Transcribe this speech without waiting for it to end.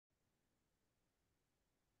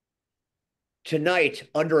Tonight,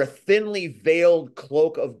 under a thinly veiled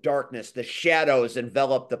cloak of darkness, the shadows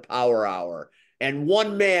envelop the Power Hour. And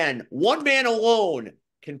one man alone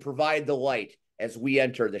can provide the light as we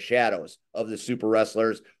enter the shadows of the Super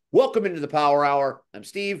Wrestlers. Welcome into the Power Hour. I'm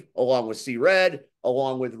Steve, along with C Red,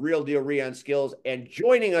 along with Real Deal Rion Skills, and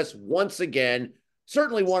joining us once again,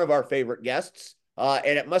 certainly one of our favorite guests.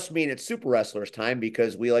 And it must mean it's Super Wrestlers time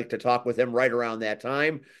because we like to talk with him right around that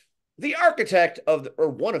time. The architect of, or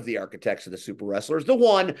one of the architects of the Super Wrestlers, the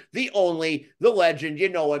one, the only, the legend. You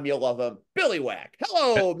know him, you love him, Billy Whack.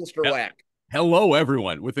 Hello, Mr. Whack. Hello,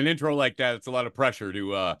 everyone. With an intro like that, it's a lot of pressure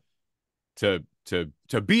to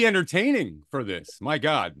be entertaining for this. My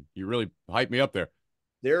God, you really hyped me up there.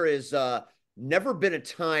 There is never been a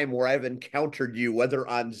time where I've encountered you, whether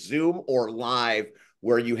on Zoom or live,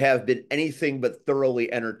 where you have been anything but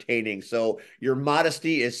thoroughly entertaining. So your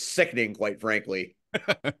modesty is sickening, quite frankly.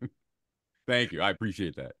 Thank you. I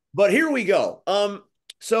appreciate that. But here we go.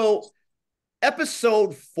 So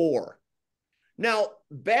episode 4. Now,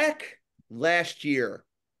 back last year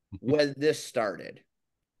when this started,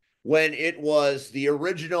 when it was the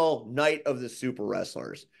original night of the Super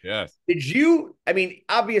Wrestlers. Yes. Did you, I mean,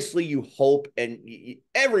 obviously you hope, and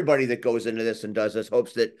everybody that goes into this and does this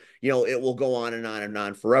hopes that, it will go on and on and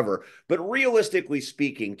on forever. But realistically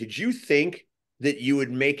speaking, did you think that you would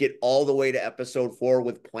make it all the way to episode 4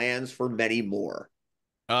 with plans for many more?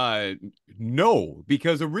 Uh, no,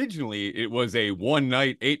 because originally it was a one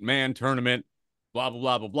night, 8-man tournament, blah,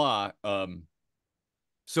 blah, blah, blah, blah.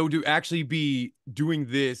 So to actually be doing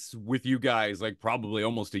this with you guys, like probably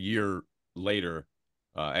almost a year later,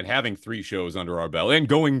 and having 3 shows under our belt and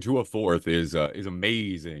going to a 4th is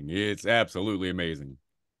amazing. It's absolutely amazing.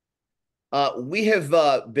 We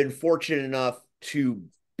have been fortunate enough to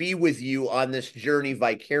be with you on this journey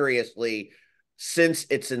vicariously since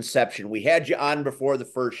its inception. We had you on before the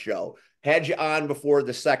first show, had you on before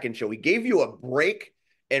the second show. We gave you a break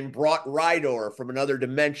and brought Rydor from another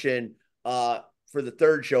dimension for the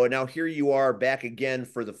third show. And now here you are back again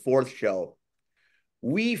for the 4th show.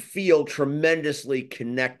 We feel tremendously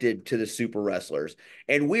connected to the Super Wrestlers.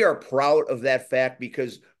 And we are proud of that fact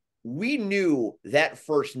because we knew that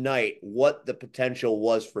first night what the potential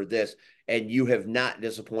was for this, and you have not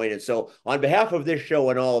disappointed. So on behalf of this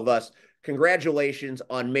show and all of us, congratulations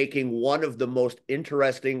on making one of the most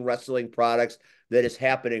interesting wrestling products that is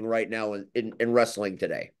happening right now in wrestling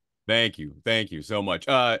today. Thank you. Thank you so much.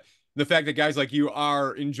 The fact that guys like you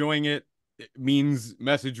are enjoying it means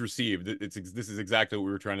message received. This is exactly what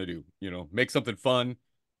we were trying to do. Make something fun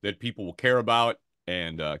that people will care about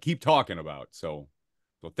and keep talking about. So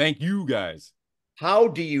thank you guys. How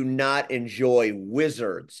do you not enjoy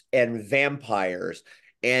wizards and vampires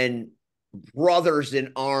and brothers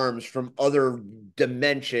in arms from other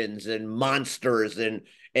dimensions and monsters and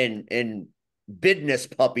bidness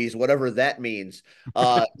puppies, whatever that means,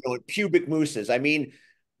 pubic mooses? I mean,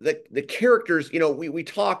 the characters, we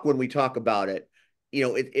talk when we talk about it,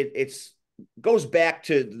 it's goes back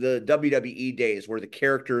to the WWE days where the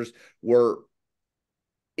characters were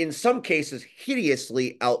in some cases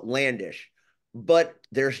hideously outlandish, but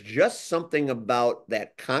there's just something about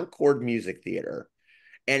that Concord Music Theater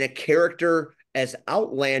and a character as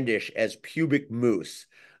outlandish as Pubic Moose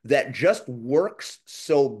that just works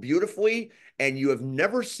so beautifully, and you have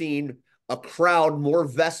never seen a crowd more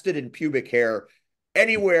vested in pubic hair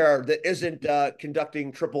anywhere that isn't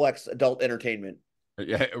conducting triple X adult entertainment.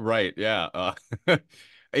 Yeah, right. Yeah.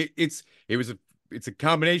 It, it was it's a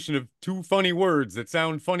combination of 2 funny words that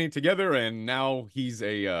sound funny together, and now he's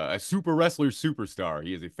a super wrestler superstar.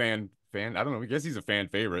 He is a fan. I don't know. I guess he's a fan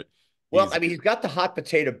favorite. Well, He's I mean, he's got the hot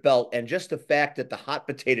potato belt, and just the fact that the hot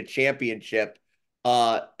potato championship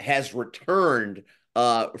has returned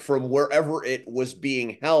from wherever it was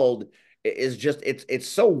being held is just it's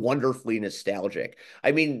so wonderfully nostalgic.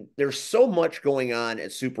 I mean, there's so much going on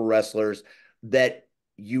at Super Wrestlers that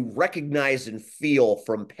you recognize and feel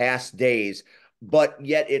from past days, but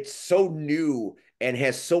yet it's so new and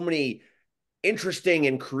has so many interesting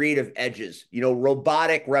and creative edges.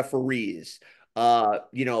 Robotic referees,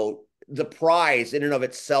 the prize in and of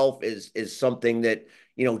itself is something that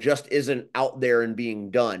just isn't out there and being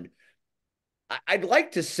done. I'd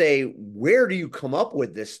like to say, where do you come up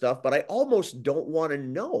with this stuff? But I almost don't want to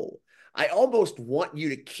know. I almost want you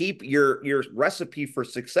to keep your recipe for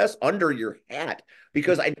success under your hat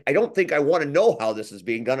because I don't think I want to know how this is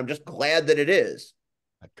being done. I'm just glad that it is.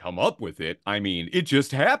 come up with it. I mean, it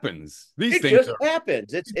just happens. These It things just are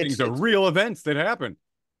happens. these things are real events that happen.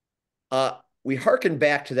 We hearken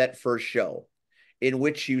back to that first show in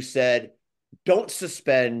which you said, don't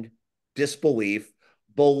suspend disbelief,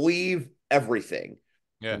 believe everything.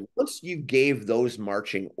 Yeah. Once you gave those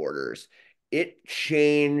marching orders, it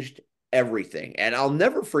changed everything. And I'll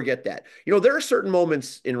never forget that. There are certain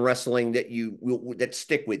moments in wrestling that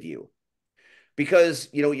stick with you because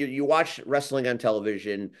you watch wrestling on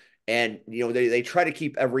television and they try to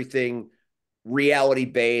keep everything reality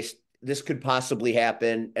based. This could possibly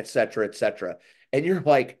happen, et cetera, et cetera. And you're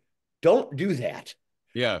like, don't do that.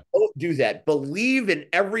 Yeah. Don't do that. Believe in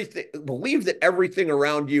everything. Believe that everything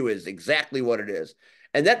around you is exactly what it is,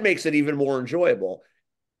 and that makes it even more enjoyable.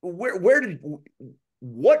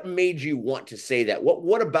 What made you want to say that?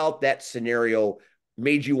 What about that scenario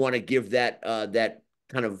made you want to give that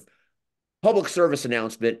kind of public service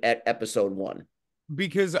announcement at episode one?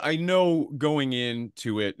 Because I know going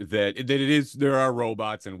into it that there are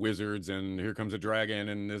robots and wizards and here comes a dragon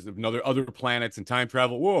and there's another other planets and time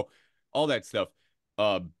travel, whoa, all that stuff.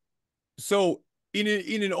 Uh, so in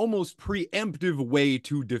an almost preemptive way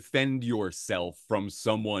to defend yourself from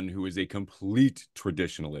someone who is a complete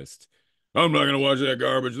traditionalist. I'm not gonna watch that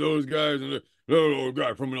garbage. Those guys and the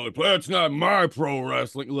guy from another planet. That's not my pro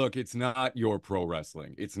wrestling. Look, it's not your pro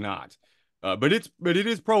wrestling. It's not. But it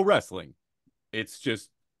is pro wrestling. It's just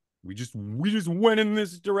we just went in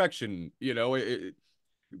this direction,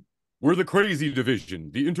 we're the crazy division,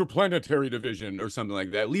 the interplanetary division, or something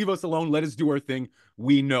like that. Leave us alone. Let us do our thing.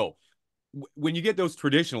 We know. When you get those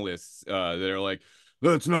traditionalists that are like,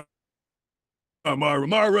 that's not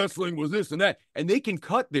my wrestling was this and that, and they can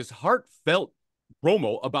cut this heartfelt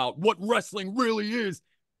promo about what wrestling really is,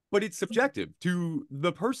 but it's subjective to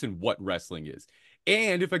the person what wrestling is.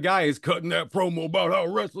 And if a guy is cutting that promo about how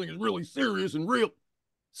wrestling is really serious and real,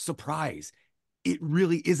 surprise, it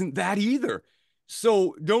really isn't that either.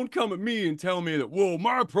 So don't come at me and tell me that, whoa,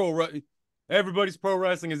 everybody's pro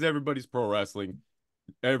wrestling is everybody's pro wrestling.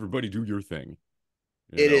 Everybody do your thing,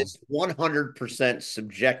 you It know? is 100%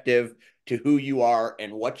 subjective to who you are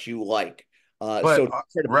and what you like. But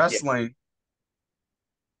Yeah, wrestling,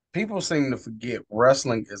 people seem to forget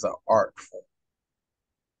wrestling is an art form.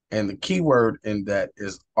 And the key word in that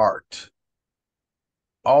is art.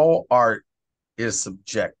 All art is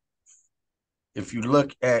subjective. If you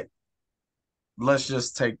look at, let's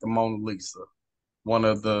just take the Mona Lisa,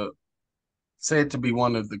 said to be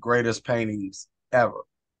one of the greatest paintings ever.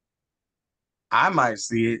 I might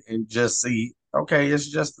see it and just see, okay, it's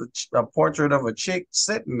just a portrait of a chick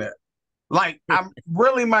sitting there. Like, I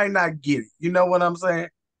really might not get it. You know what I'm saying?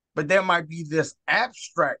 But there might be this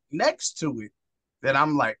abstract next to it that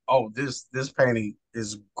I'm like, oh, this painting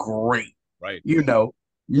is great. Right. You know,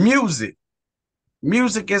 music.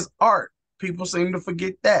 Music is art. People seem to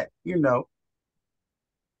forget that.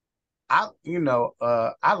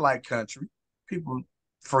 I like country. People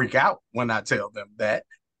freak out when I tell them that.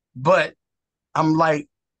 But I'm like,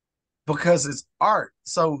 because it's art.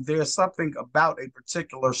 So there's something about a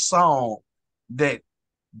particular song that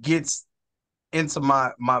gets into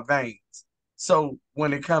my veins. So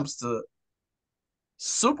when it comes to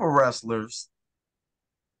super wrestlers,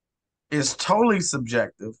 it's totally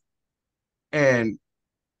subjective. And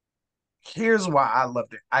here's why I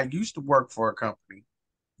loved it. I used to work for a company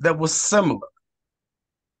that was similar,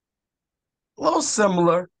 a little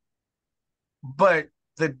similar, but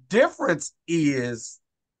the difference is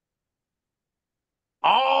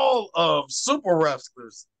all of super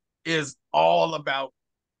wrestlers is all about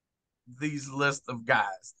these list of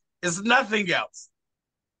guys. It's nothing else.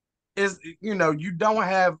 Is you don't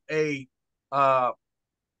have a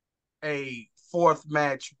fourth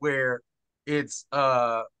match where it's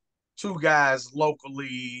two guys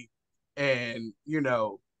locally and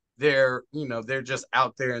they're just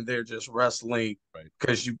out there and they're just wrestling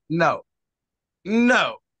because no,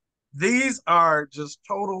 these are just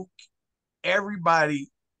total. Everybody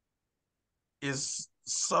is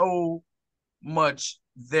so much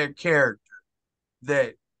their character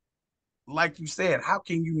that, like you said, how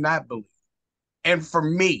can you not believe? And for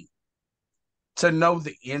me to know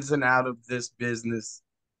the ins and out of this business,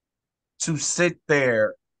 to sit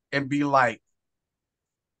there and be like,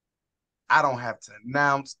 I don't have to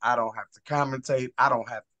announce, I don't have to commentate, I don't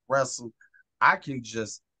have to wrestle. I can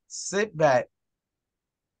just sit back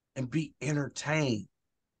and be entertained.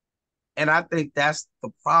 And I think that's the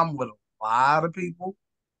problem with a lot of people.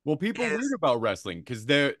 Well, people read Is about wrestling because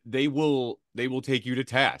they will take you to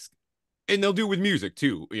task, and they'll do it with music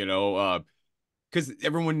too. Because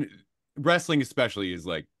everyone wrestling especially is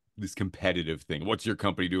like this competitive thing. What's your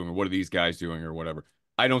company doing, or what are these guys doing, or whatever.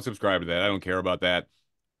 I don't subscribe to that. I don't care about that.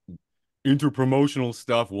 Interpromotional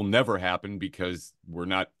stuff will never happen because we're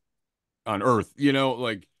not on Earth.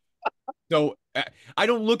 Like so. I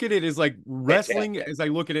don't look at it as like wrestling fantastic. as I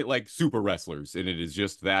look at it like super wrestlers, and it is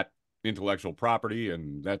just that intellectual property,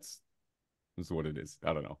 and that's what it is.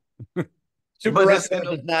 I don't know. Super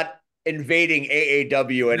Wrestlers is not invading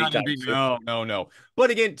AAW anytime soon. No.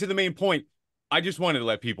 But again, to the main point, I just wanted to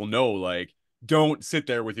let people know, like, don't sit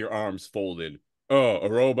there with your arms folded. Oh, a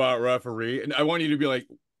robot referee. And I want you to be like,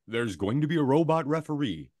 there's going to be a robot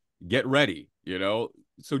referee. Get ready, you know?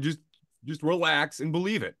 So just relax and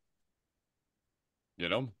believe it. You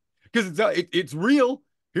know? Because it's real.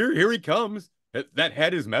 Here he comes. That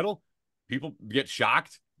head is metal. People get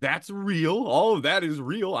shocked. That's real. All of that is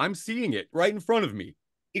real. I'm seeing it right in front of me.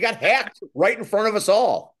 He got hacked right in front of us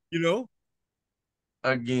all. You know?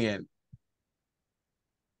 Again,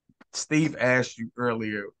 Steve asked you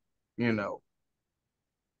earlier,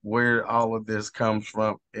 where all of this comes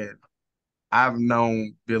from. And I've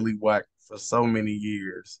known Billy Whack for so many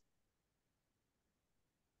years.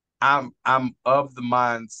 I'm of the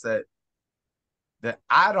mindset that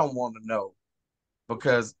I don't want to know,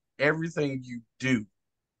 because everything you do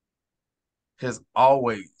has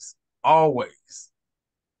always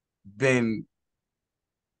been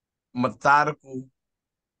methodical,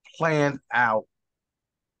 planned out,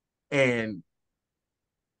 and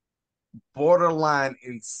borderline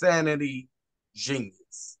insanity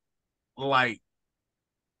genius. Like,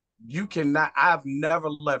 you cannot, I've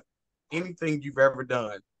never left anything you've ever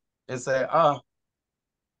done and say, it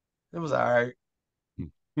was all right.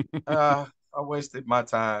 I wasted my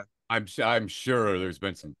time. I'm sure there's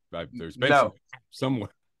been some somewhere.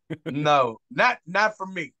 No, not for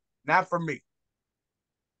me. Not for me.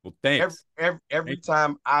 Well, thanks. Every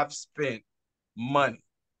time I've spent money,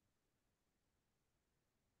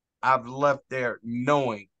 I've left there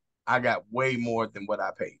knowing I got way more than what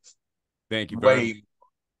I paid. Thank you. Way.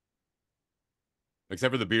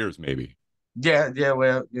 Except for the beers, maybe. Yeah.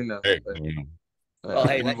 Well, Hey, well,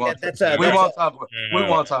 hey, we won't talk about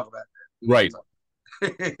that. Right.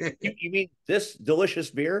 You mean this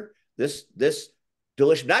delicious beer? This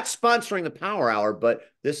delicious, not sponsoring the Power Hour, but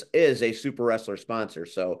this is a Super Wrestler sponsor.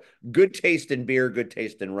 So good taste in beer, good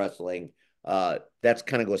taste in wrestling. That's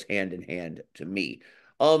kind of goes hand in hand to me.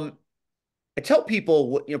 I tell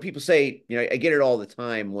people, people say, I get it all the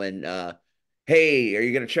time when, hey, are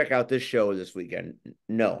you going to check out this show this weekend?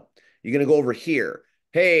 No. You're going to go over here.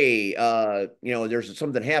 Hey, there's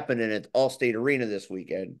something happening at Allstate Arena this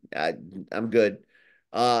weekend. I'm good.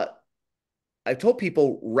 I've told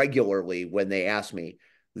people regularly when they ask me,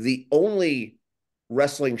 the only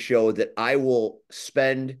wrestling show that I will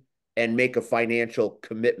spend and make a financial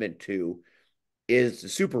commitment to is the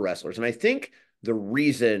Super Wrestlers. And I think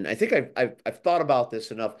I've thought about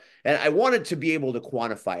this enough, and I wanted to be able to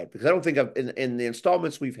quantify it, because I don't think in the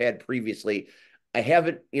installments we've had previously, I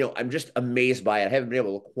haven't, I'm just amazed by it. I haven't been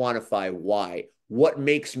able to quantify what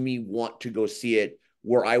makes me want to go see it,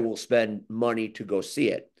 where I will spend money to go see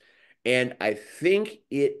it. And I think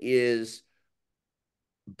it is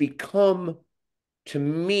become, to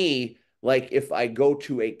me, like if I go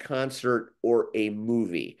to a concert or a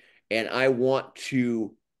movie and I want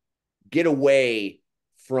to get away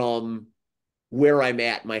from where I'm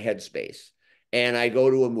at, my headspace, and I go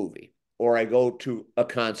to a movie or I go to a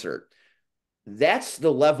concert, that's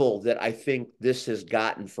the level that I think this has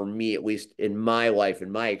gotten for me, at least in my life,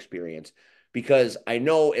 in my experience, because I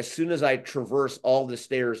know as soon as I traverse all the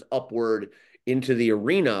stairs upward into the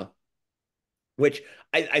arena, which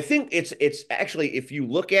I think it's actually, if you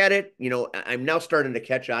look at it, I'm now starting to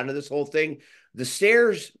catch on to this whole thing. The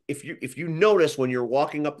stairs, if you notice when you're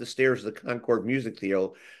walking up the stairs of the Concord Music Theater,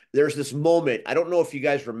 there's this moment. I don't know if you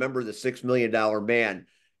guys remember the $6 Million Man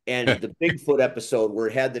and the Bigfoot episode where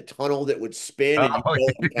it had the tunnel that would spin and you go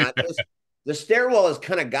unconscious. The stairwell has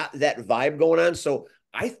kind of got that vibe going on. So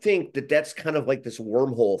I think that's kind of like this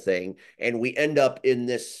wormhole thing, and we end up in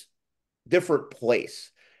this different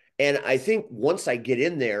place. And I think once I get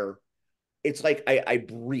in there, it's like I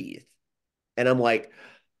breathe, and I'm like,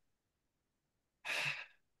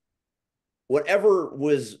 whatever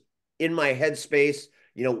was in my headspace,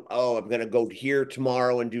 I'm going to go here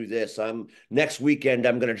tomorrow and do this. Next weekend,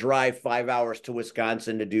 I'm going to drive 5 hours to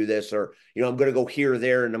Wisconsin to do this, or, I'm going to go here or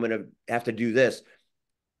there and I'm going to have to do this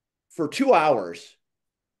for 2 hours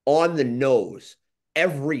on the nose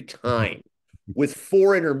every time with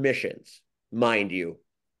 4 intermissions, mind you.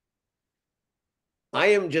 I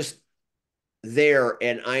am just there,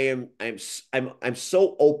 and I'm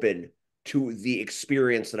so open to the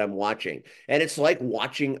experience that I'm watching. And it's like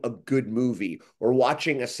watching a good movie or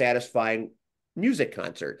watching a satisfying music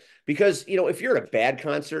concert, because, if you're at a bad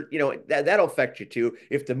concert, that'll affect you too.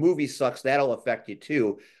 If the movie sucks, that'll affect you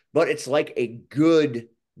too. But it's like a good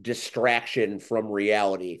distraction from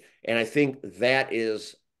reality. And I think that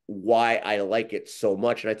is why I like it so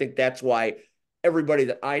much. And I think that's why everybody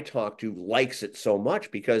that I talk to likes it so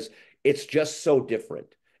much, because it's just so different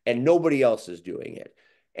and nobody else is doing it.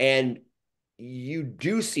 And you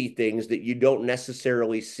do see things that you don't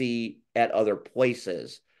necessarily see at other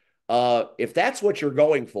places. If that's what you're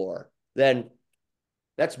going for, then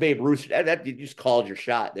that's Babe Ruth. That you just called your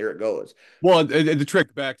shot. There it goes. Well, and the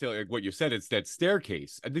trick back to like what you said, it's that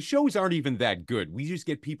staircase. The shows aren't even that good. We just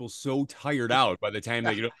get people so tired out by the time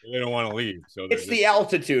they don't want to leave. So it's the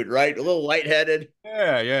altitude, right? A little lightheaded.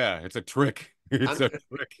 Yeah. It's a trick. It's a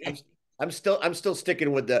trick. I'm still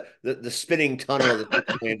sticking with the spinning tunnel of the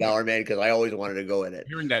 $6 million man, because I always wanted to go in it.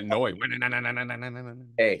 Hearing that noise.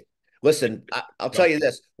 Hey, listen, I'll tell you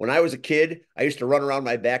this. When I was a kid, I used to run around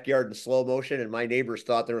my backyard in slow motion, and my neighbors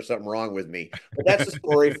thought there was something wrong with me. But that's a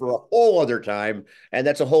story for a whole other time, and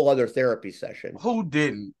that's a whole other therapy session. Who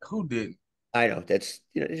didn't? I know that's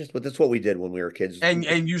that's what we did when we were kids. And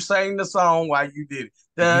you sang the song while you did it.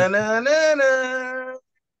 Da-na-na-na.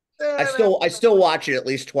 I still watch it at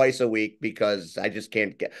least twice a week, because I just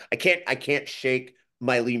I can't shake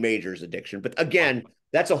my Lee Majors addiction. But again,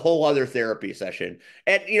 that's a whole other therapy session.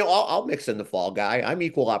 And I'll mix in the fall guy. I'm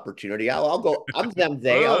equal opportunity. I'll go. I'm them.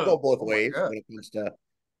 I'll go both ways when it comes to.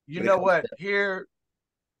 You know what? Here,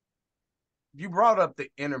 you brought up the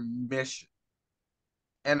intermission,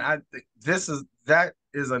 and I think that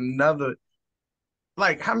is another.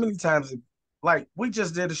 Like, how many times? Like, we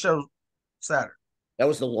just did a show Saturday. That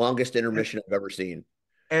was the longest intermission I've ever seen.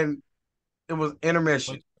 And it was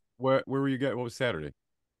intermission. Where were you guys? What was Saturday?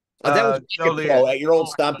 That was at your old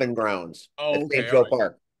stomping grounds at St. Joe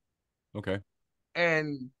Park. Okay.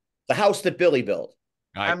 And the house that Billy built.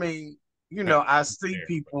 I mean, I see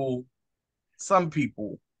people, some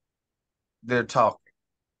people, they're talking.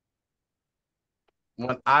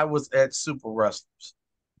 When I was at SuperWrestlers,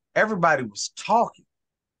 everybody was talking,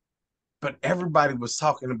 but everybody was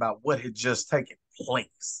talking about what had just taken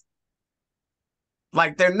place.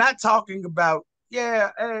 Like, they're not talking about,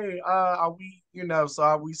 hey, are we, so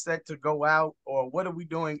are we set to go out, or what are we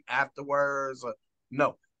doing afterwards? Or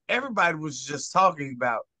no, everybody was just talking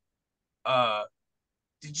about,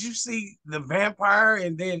 did you see the vampire?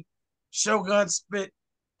 And then Shogun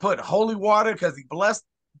put holy water because he blessed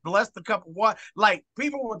the cup of water. Like,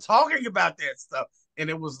 people were talking about that stuff, and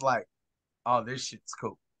it was like, oh, this shit's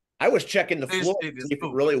cool. I was checking the floor to see if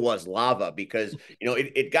it really was lava, because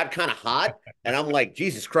it got kind of hot, and I'm like,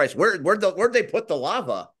 Jesus Christ, where'd they put the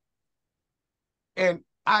lava? And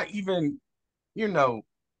I even,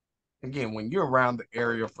 again, when you're around the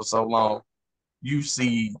area for so long, you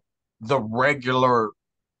see the regular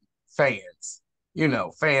fans,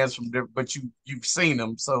 fans from different, but you've seen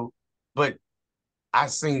them. So, but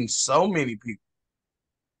I've seen so many people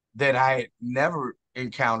that I had never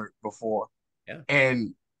encountered before. Yeah.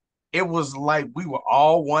 And it was like we were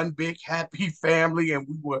all one big happy family, and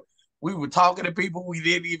we were talking to people we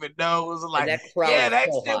didn't even know. It was like, that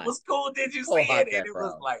shit was cool. Did you see it? And it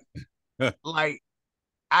was like,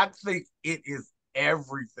 I think it is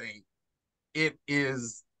everything. It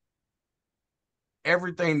is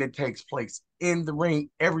everything that takes place in the ring,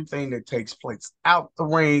 everything that takes place out the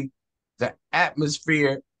ring, the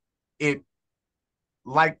atmosphere. It,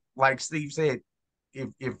 like Steve said,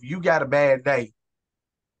 if you got a bad day,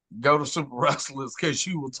 go to SuperWrestlers, because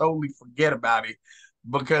you will totally forget about it.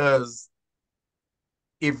 Because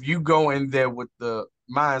if you go in there with the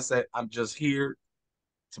mindset, I'm just here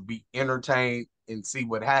to be entertained and see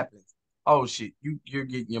what happens, oh shit, you're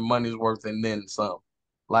getting your money's worth and then some.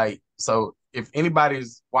 Like, so if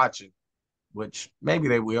anybody's watching, which maybe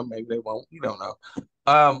they will, maybe they won't, you don't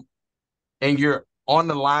know, and you're on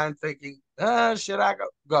the line thinking, should I go?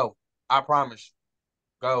 Go. I promise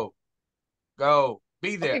you. Go.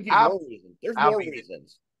 Be there. There's more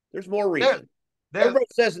reasons. There's more reasons. Everybody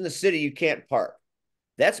says in the city you can't park.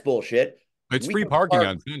 That's bullshit. It's free parking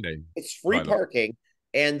on Sunday. It's free parking,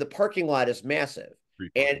 and the parking lot is massive.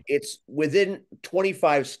 And it's within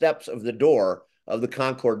 25 steps of the door of the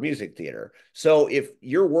Concord Music Theater. So if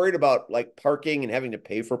you're worried about like parking and having to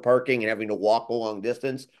pay for parking and having to walk a long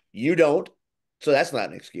distance, you don't. So that's not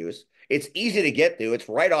an excuse. It's easy to get to. It's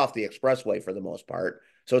right off the expressway for the most part.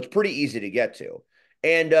 So it's pretty easy to get to.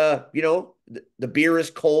 And, the beer is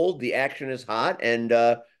cold, the action is hot, and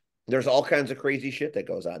there's all kinds of crazy shit that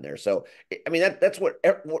goes on there. So, I mean, that's what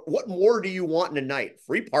more do you want in a night?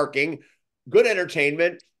 Free parking, good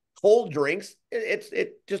entertainment, cold drinks.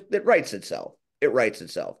 It writes itself. It writes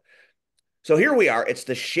itself. So here we are. It's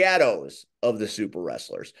the shadows of the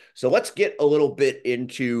SuperWrestlers. So let's get a little bit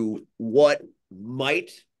into what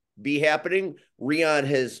might be happening. Rion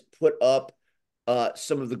has put up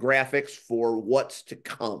some of the graphics for what's to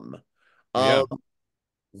come. Yeah. Um,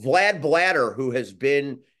 Vlad Blatter, who has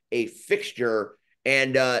been a fixture,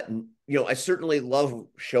 and I certainly love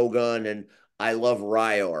Shogun and I love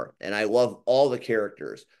Ryor and I love all the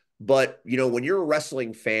characters. But when you're a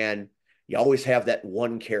wrestling fan, you always have that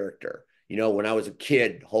one character. When I was a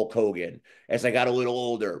kid, Hulk Hogan. As I got a little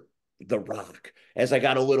older, The Rock. As I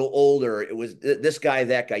got a little older, it was this guy,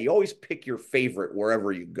 that guy. You always pick your favorite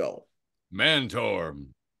wherever you go. Mentor.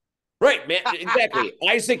 Right, man. Exactly.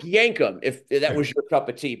 Isaac Yankem, if that was your cup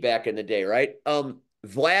of tea back in the day, right?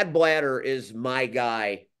 Vlad Blatter is my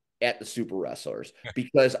guy at the Super Wrestlers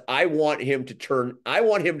because I want him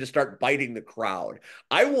to start biting the crowd.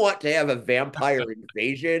 I want to have a vampire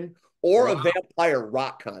invasion or a vampire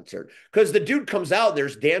rock concert because the dude comes out,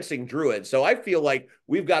 there's dancing druids. So I feel like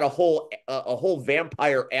we've got a whole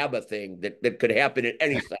vampire ABBA thing that could happen at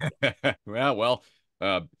any second. Well,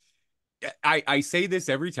 I say this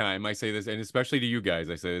every time. I say this, and especially to you guys,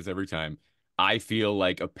 I say this every time. I feel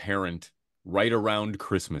like a parent right around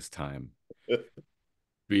Christmas time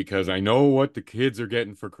because I know what the kids are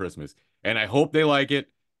getting for Christmas, and I hope they like it.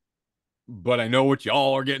 But I know what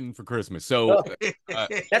y'all are getting for Christmas, so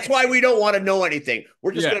that's why we don't want to know anything.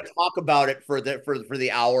 We're just yeah. going to talk about it for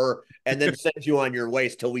the hour and then send you on your way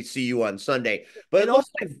till we see you on Sunday. But it looks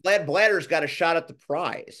like Vlad Blatter's got a shot at the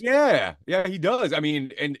prize. Yeah, he does. I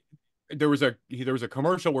mean, and there was a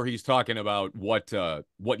commercial where he's talking about what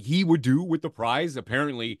he would do with the prize.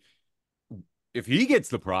 Apparently, if he gets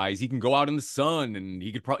the prize, he can go out in the sun and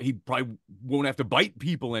he probably won't have to bite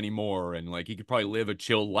people anymore, and like he could probably live a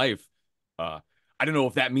chill life. I don't know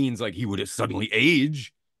if that means like he would suddenly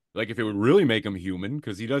age, like if it would really make him human,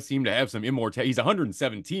 because he does seem to have some immortality. He's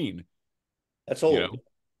 117. That's old.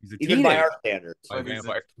 He's a even by teenager. our standards.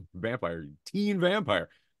 Teen vampire.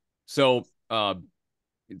 So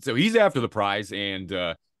he's after the prize, and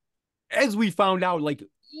as we found out, like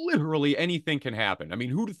literally anything can happen. I mean,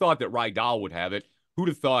 who'd have thought that Rydal would have it? Who'd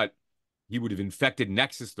have thought he would have infected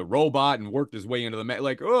Nexus the robot and worked his way into the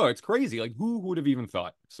like, oh, it's crazy. Like, who would have even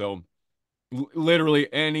thought? So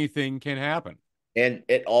literally anything can happen. And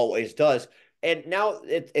it always does. And now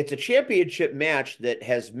it's a championship match that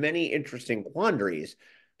has many interesting quandaries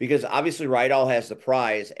because obviously Rydal has the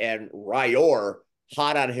prize and Ryor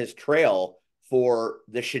hot on his trail for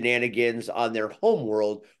the shenanigans on their home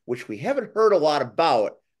world, which we haven't heard a lot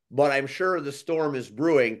about, but I'm sure the storm is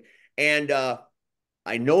brewing. And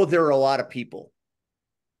I know there are a lot of people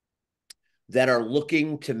that are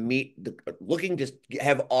looking to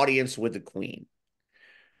have audience with the Queen.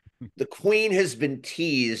 The Queen has been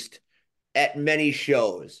teased at many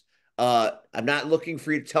shows. I'm not looking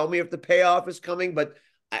for you to tell me if the payoff is coming, but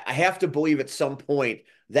I have to believe at some point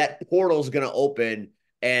that portal is going to open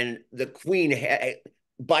and the Queen,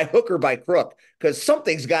 by hook or by crook, because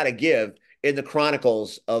something's got to give in the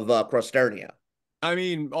Chronicles of Crosternia. I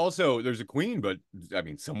mean, also there's a queen, but I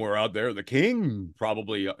mean, somewhere out there, the king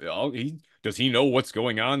probably. Does he know what's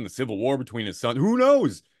going on in the civil war between his son? Who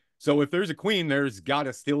knows? So if there's a queen, there's got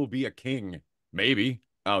to still be a king, maybe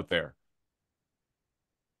out there.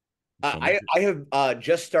 I have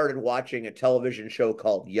just started watching a television show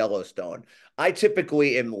called Yellowstone. I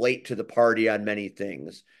typically am late to the party on many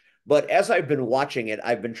things, but as I've been watching it,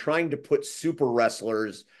 I've been trying to put super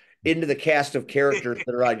wrestlers into the cast of characters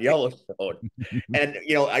that are on Yellowstone. And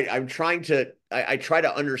I'm trying to I try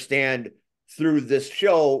to understand through this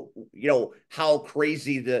show, how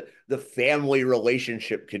crazy the family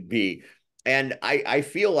relationship could be. And I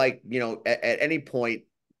feel like, at any point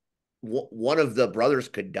one of the brothers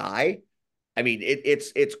could die. I mean,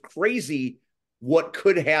 it's crazy what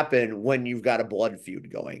could happen when you've got a blood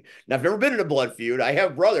feud going. Now, I've never been in a blood feud. I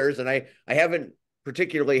have brothers, and I haven't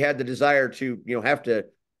particularly had the desire to have to.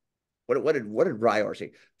 What did Ryor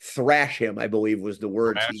say? Thrash him, I believe was the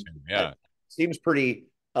word. Yeah, seems pretty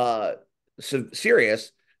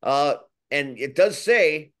serious. And it does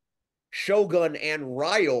say Shogun and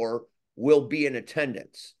Ryor will be in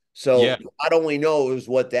attendance. So yeah. God only knows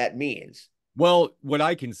what that means. Well, what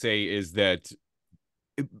I can say is that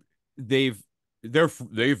they've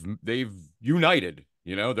united.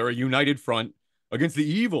 They're a united front against the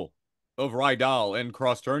evil of Rydal and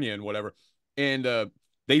Crosternia and whatever. And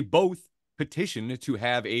they both petitioned to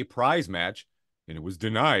have a prize match, and it was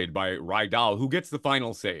denied by Rydal, who gets the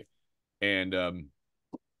final say. And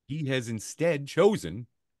he has instead chosen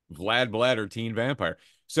Vlad Blatter, Teen Vampire.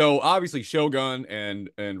 So obviously Shogun and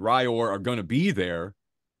Ryor are going to be there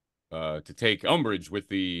to take umbrage with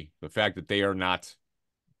the fact that they are not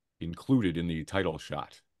included in the title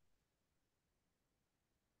shot.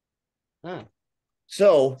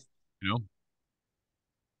 So,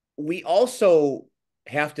 we also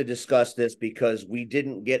have to discuss this because we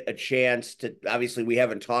didn't get a chance to, obviously we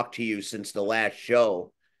haven't talked to you since the last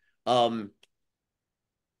show. Um,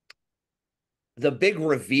 the big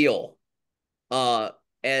reveal,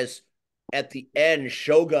 as at the end,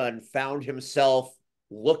 Shogun found himself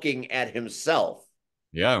looking at himself.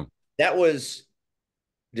 Yeah. That was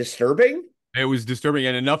disturbing. It was disturbing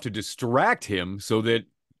and enough to distract him so that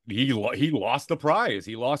he lost the prize.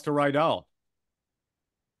 He lost to Rydell.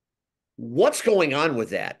 What's going on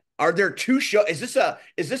with that? Are there two show? Is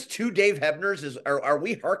this two Dave Hebners? Are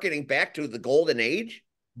we hearkening back to the golden age?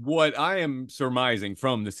 What I am surmising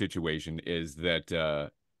from the situation is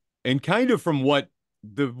that, and kind of from what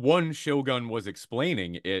the one Shogun was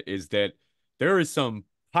explaining, is that there is some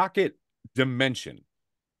pocket dimension.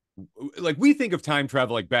 Like we think of time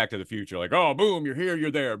travel like Back to the Future, like, oh, boom, you're here,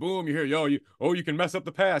 you're there, boom, you're here, you can mess up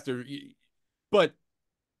the past, but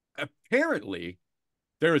apparently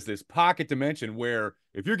there is this pocket dimension where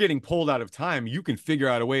if you're getting pulled out of time, you can figure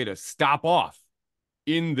out a way to stop off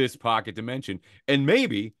in this pocket dimension and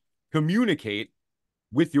maybe communicate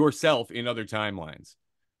with yourself in other timelines.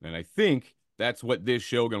 And I think that's what this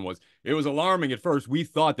Shogun was. It was alarming at first. We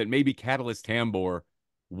thought that maybe Catalyst Tambor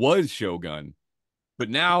was Shogun, but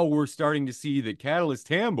now we're starting to see that Catalyst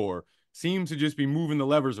Tambor seems to just be moving the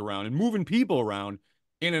levers around and moving people around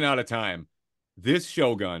in and out of time. This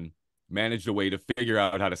Shogun managed a way to figure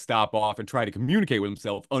out how to stop off and try to communicate with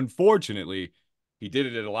himself. Unfortunately, he did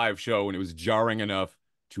it at a live show, and it was jarring enough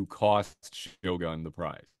to cost Shogun the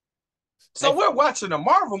prize. So we're watching a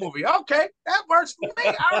Marvel movie. Okay, that works for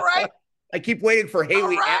me. All right. I keep waiting for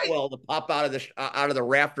Haley Atwell to pop out of the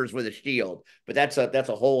rafters with a shield, but that's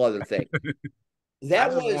a whole other thing. I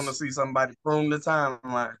just want to see somebody prune the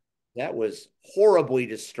timeline. That was horribly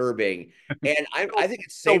disturbing, and I think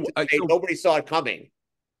it's safe to say nobody saw it coming.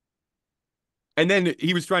 And then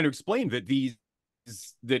he was trying to explain that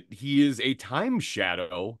that he is a time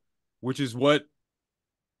shadow, which is what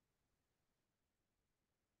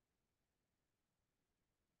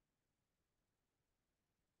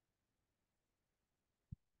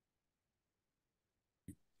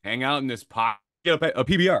hang out in this pot, get a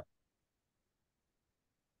PBR.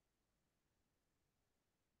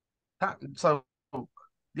 So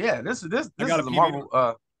yeah, this is a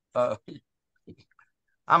Marvel.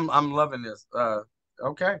 I'm loving this.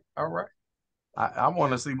 Okay, all right. I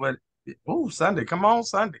want to see what. Ooh, Sunday, come on,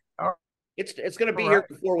 Sunday. All right. It's going to be here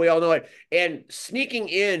before we all know it. And sneaking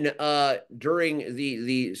in during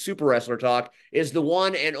the Super Wrestler talk is the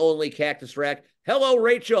one and only Cactus Rack. Hello,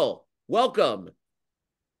 Rachel. Welcome.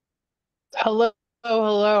 Hello,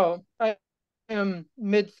 hello. I am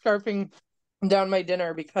mid scarfing down my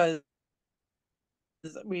dinner because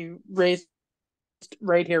we raced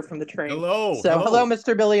right here from the train. Hello,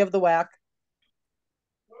 Mr. Billy of the Whack.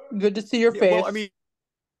 Good to see your face. Well, I mean,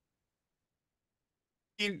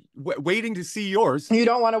 waiting to see yours. You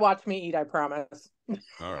don't want to watch me eat, I promise.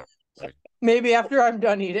 All right. Maybe after I'm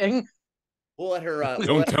done eating. We'll let her.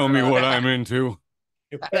 Don't tell me what I'm into.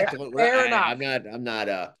 Fair enough. I'm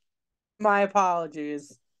not. My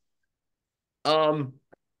apologies.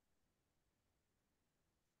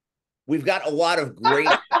 We've got a lot of great.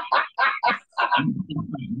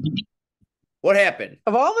 What happened?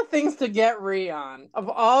 Of all the things to get Rion, of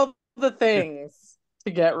all the things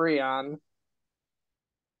to get Rion.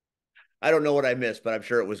 I don't know what I missed, but I'm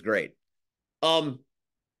sure it was great. It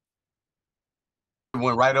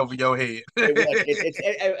went right over your head.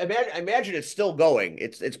 I imagine it's still going.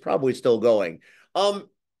 It's probably still going.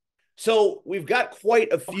 So we've got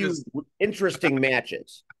quite a few interesting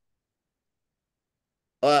matches.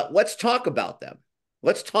 Let's talk about them.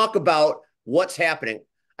 Let's talk about what's happening.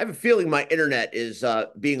 I have a feeling my internet is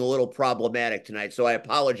being a little problematic tonight, so I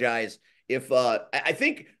apologize if I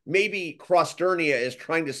think maybe Crossturnia is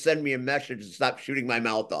trying to send me a message to stop shooting my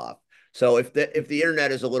mouth off. So if the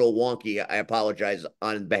internet is a little wonky, I apologize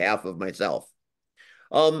on behalf of myself.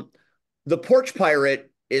 The Porch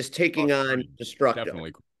Pirate is taking on Destructo.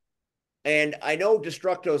 Definitely. And I know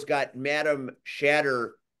Destructo's got Madam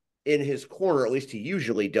Shatter in his corner, at least he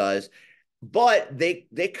usually does. But they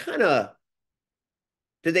kind of,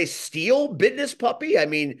 did they steal Business Puppy? I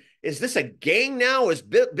mean, is this a gang now? Is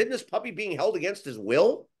Business Puppy being held against his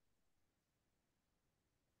will?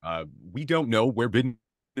 We don't know where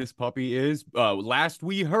Business Puppy is. Last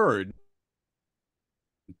we heard,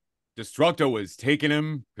 Destructo was taking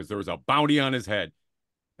him because there was a bounty on his head.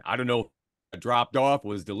 I don't know if it dropped off,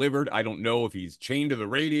 was delivered. I don't know if he's chained to the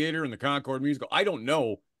radiator in the Concord Musical. I don't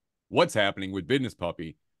know what's happening with Business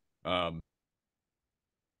Puppy. But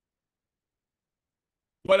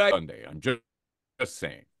Sunday, I'm just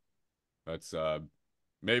saying. That's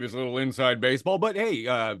maybe it's a little inside baseball, but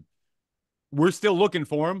hey, we're still looking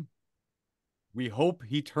for him. We hope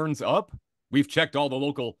he turns up. We've checked all the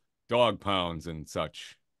local dog pounds and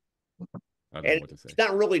such. I don't know what to say. It's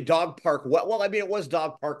not really dog park. Well, I mean, it was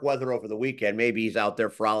dog park weather over the weekend. Maybe he's out there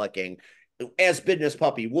frolicking, as business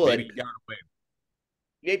puppy would. Maybe he got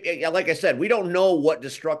away. Like I said, we don't know what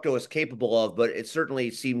Destructo is capable of, but it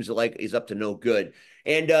certainly seems like he's up to no good.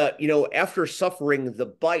 And after suffering the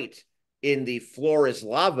bite in the Floor is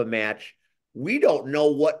Lava match, we don't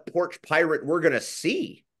know what porch pirate we're gonna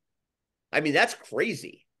see. I mean, that's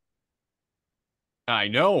crazy. I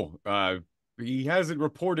know. He hasn't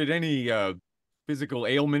reported any physical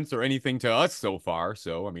ailments or anything to us so far.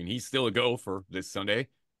 So, I mean, he's still a go for this Sunday.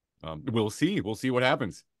 We'll see. We'll see what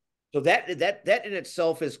happens. So that in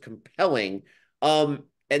itself is compelling. And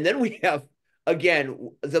then we have,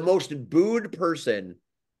 again, the most booed person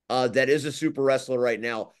that is a super wrestler right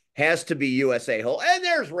now has to be USA Hole. And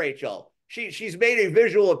there's Rachel. She's made a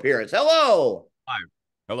visual appearance. Hello. Hi.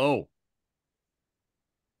 Hello.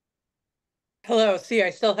 Hello. See,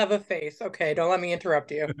 I still have a face. Okay, don't let me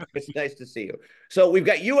interrupt you. It's nice to see you. So we've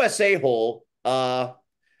got USA Hole,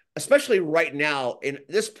 especially right now in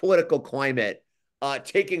this political climate,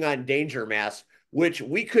 taking on Danger Mask, which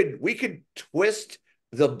we could twist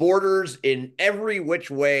the borders in every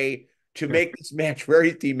which way to make this match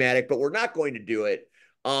very thematic, but we're not going to do it.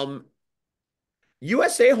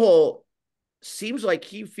 USA Hole seems like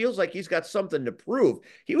he feels like he's got something to prove.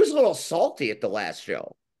 He was a little salty at the last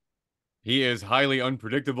show. He is highly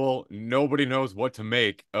unpredictable. Nobody knows what to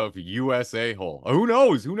make of USA Hole. Who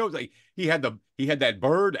knows? Who knows? Like he had that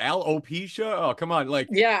bird, alopecia. Oh, come on. Like,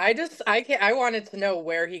 yeah, I wanted to know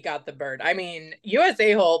where he got the bird. I mean,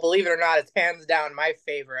 USA Hole, believe it or not, is hands down my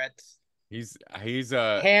favorite. He's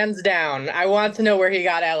hands down. I want to know where he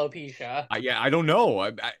got alopecia. I don't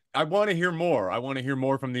know. I want to hear more. I want to hear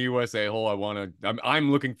more from the USA Hole.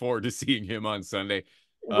 I'm looking forward to seeing him on Sunday.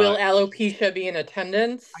 Will alopecia be in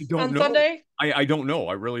attendance on Sunday? I don't know.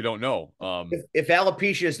 I really don't know. If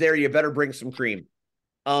alopecia is there, you better bring some cream.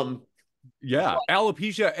 Yeah,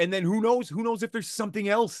 alopecia, and then who knows? Who knows if there's something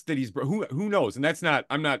else that he's who knows? And that's not.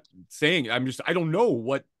 I'm not saying. I don't know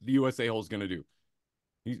what the USA Hole is gonna do.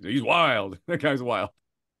 He's wild. That guy's wild.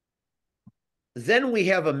 Then we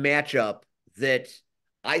have a matchup that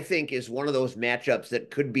I think is one of those matchups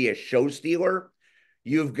that could be a show stealer.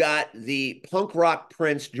 You've got the punk rock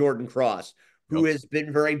prince, Jordan Cross, who has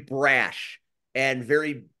been very brash and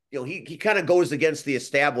very, he kind of goes against the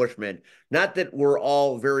establishment. Not that we're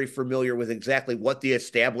all very familiar with exactly what the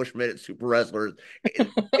establishment at Super Wrestlers,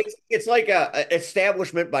 it's like a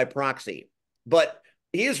establishment by proxy, but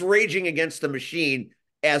he is raging against the machine,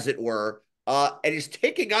 as it were, and he's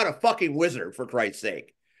taking on a fucking wizard, for Christ's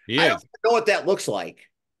sake. I don't know what that looks like.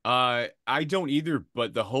 I don't either,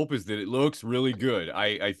 but the hope is that it looks really good.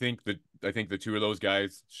 I think the two of those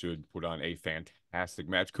guys should put on a fantastic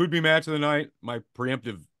match. Could be match of the night, my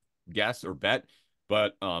preemptive guess or bet,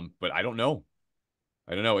 but I don't know.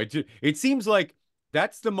 I don't know. It seems like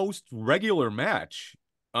that's the most regular match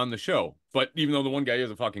on the show, but even though the one guy is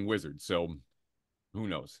a fucking wizard, so who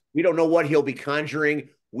knows? We don't know what he'll be conjuring.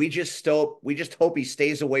 We just hope he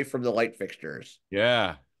stays away from the light fixtures.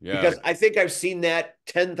 Yeah. Yeah. Because I think I've seen that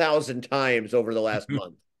 10,000 times over the last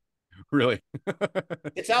month. Really?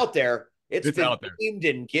 It's out there. It's been out there. themed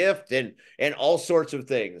and gift and all sorts of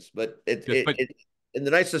things, but it in the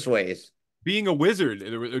nicest ways. Being a wizard,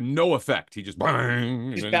 there was no effect. He just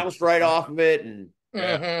bounced right off of it and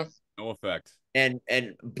no effect. And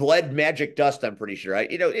bled magic dust, I'm pretty sure.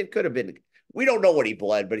 It could have been, we don't know what he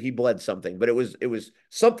bled, but he bled something. But it was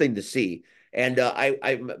something to see. And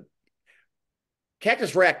I'm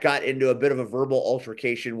Cactus Rack got into a bit of a verbal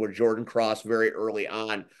altercation with Jordan Cross very early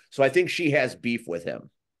on. So I think she has beef with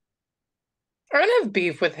him. I don't have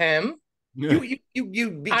beef with him. You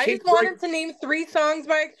I just wanted to name 3 songs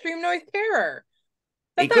by Extreme Noise Terror.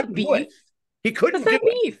 That's not beef. He couldn't do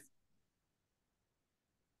beef.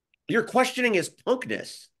 You're questioning his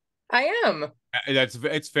punkness. I am.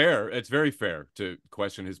 It's fair. It's very fair to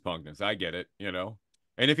question his punkness. I get it,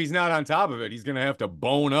 And if he's not on top of it, he's gonna have to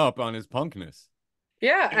bone up on his punkness.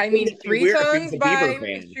 Yeah, I mean, 3 songs by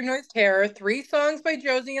Extreme Noise Terror, 3 songs by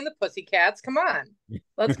Josie and the Pussycats. Come on,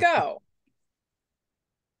 let's go.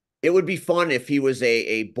 It would be fun if he was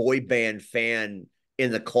a boy band fan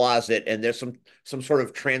in the closet and there's some sort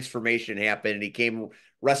of transformation happened and he came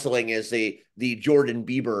wrestling as the Jordan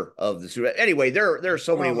Bieber of the. Anyway, there are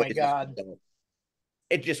so many ways. Oh my God.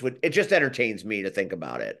 It just entertains me to think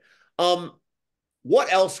about it.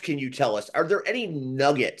 What else can you tell us? Are there any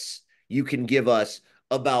nuggets you can give us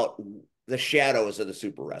about the shadows of the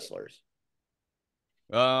Super Wrestlers?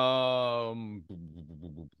 No.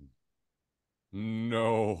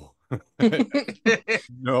 No.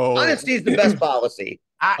 Honesty is the best policy.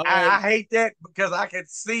 I hate that because I could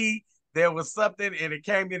see there was something and it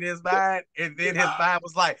came in his mind, and then his mind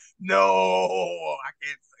was like, no, I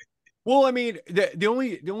can't say. Well, I mean, the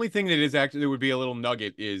only thing that is actually that would be a little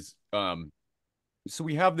nugget is so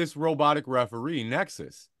we have this robotic referee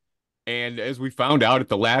Nexus. And as we found out at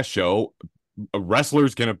the last show,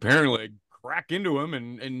 wrestlers can apparently crack into him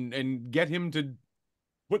and get him to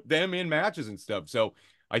put them in matches and stuff. So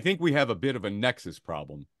I think we have a bit of a Nexus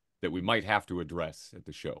problem that we might have to address at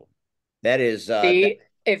the show. That is See,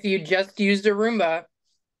 if you just used a Roomba,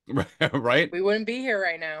 right? we wouldn't be here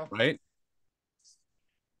right now. Right?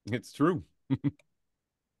 It's true.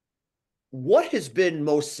 what has been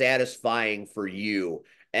most satisfying for you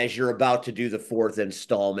as you're about to do the fourth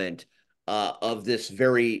installment of this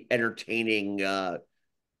very entertaining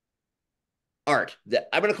art? That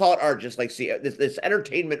I'm going to call it art, just like see this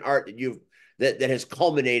entertainment art that has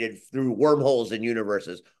culminated through wormholes and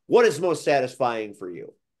universes. What is most satisfying for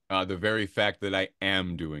you? The very fact that I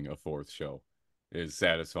am doing a fourth show is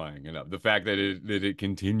satisfying enough. The fact that it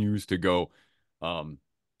continues to go.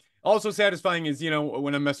 Also satisfying is,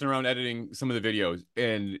 when I'm messing around editing some of the videos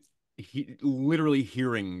and literally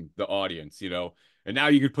hearing the audience, and now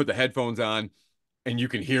you could put the headphones on and you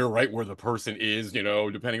can hear right where the person is,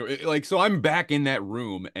 depending so I'm back in that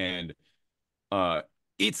room and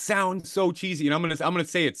it sounds so cheesy, and I'm gonna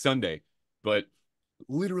say it's Sunday, but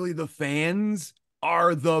literally the fans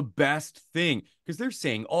are the best thing because they're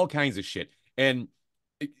saying all kinds of shit and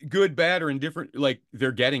good, bad, or indifferent. Like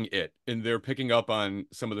they're getting it and they're picking up on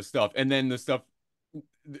some of the stuff, and then the stuff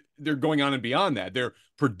they're going on and beyond that. They're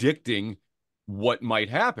predicting what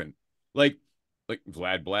might happen. Like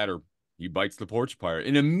Vlad Bladder, he bites the porch pirate,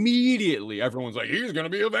 and immediately everyone's like, he's gonna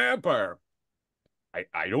be a vampire.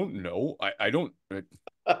 I don't know. I don't.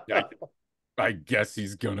 I guess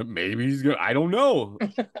maybe he's gonna. I don't know.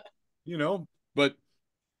 But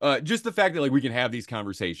just the fact that we can have these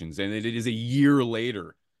conversations, and it is a year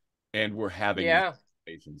later, and we're having these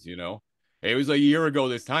conversations. It was a year ago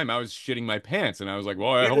this time. I was shitting my pants, and I was like,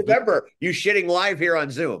 "Well, I remember you shitting live here on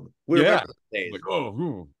Zoom." We remember those days. Like,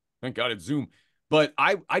 oh, thank God it's Zoom. But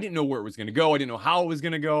I didn't know where it was going to go. I didn't know how it was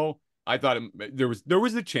going to go. I thought there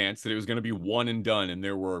was a chance that it was going to be one and done, and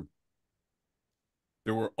there were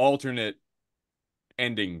alternate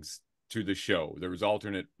endings to the show. There was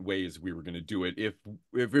alternate ways we were going to do it. If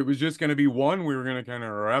it was just going to be one, we were going to kind of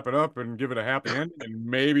wrap it up and give it a happy ending and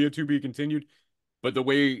maybe a to be continued. But the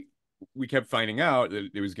way we kept finding out that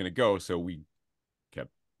it was going to go, so we kept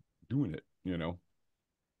doing it,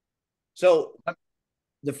 So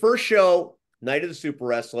the first show, Night of the Super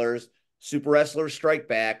Wrestlers, Super Wrestlers Strike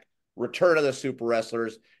Back, Return of the Super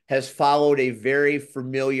Wrestlers, has followed a very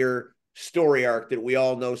familiar story arc that we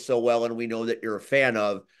all know so well, and we know that you're a fan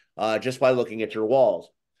of just by looking at your walls.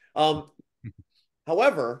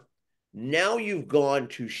 However, now you've gone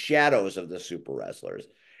to Shadows of the Super Wrestlers,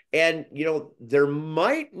 and there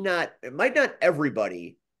might not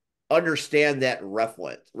everybody understand that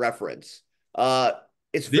reference.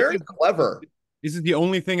 It's very clever. This is the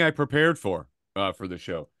only thing I prepared for the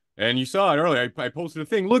show, and you saw it earlier. I posted a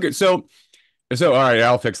thing. Look at so all right.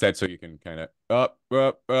 I'll fix that so you can kind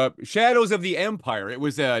of Shadows of the Empire. It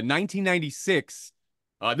was 1996.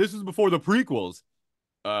 This was before the prequels.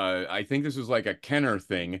 I think this was like a Kenner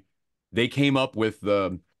thing. They came up with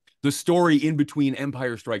the story in between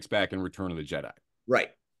Empire Strikes Back and Return of the Jedi.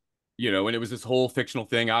 Right. And it was this whole fictional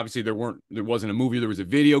thing. Obviously, there wasn't a movie. There was a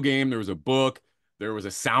video game. There was a book. There was a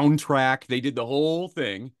soundtrack. They did the whole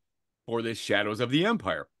thing for this Shadows of the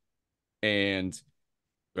Empire. And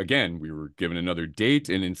again, we were given another date,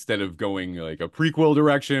 and instead of going like a prequel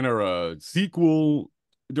direction or a sequel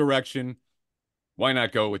direction, why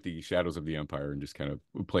not go with the Shadows of the Empire and just kind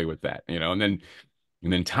of play with that, and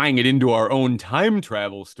then tying it into our own time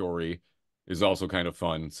travel story is also kind of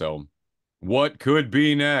fun. So what could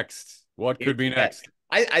be next? What could be next?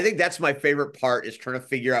 I think that's my favorite part, is trying to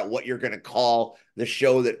figure out what you're going to call the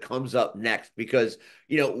show that comes up next, because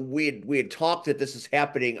we had talked that this is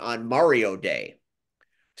happening on Mario Day.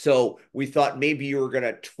 So we thought maybe you were going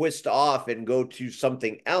to twist off and go to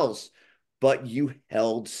something else, but you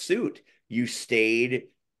held suit. You stayed,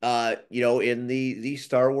 in the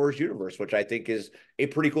Star Wars universe, which I think is a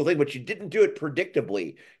pretty cool thing. But you didn't do it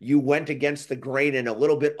predictably. You went against the grain and a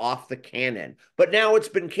little bit off the canon. But now it's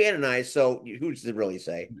been canonized, so who's to really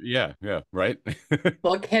say? Yeah, right.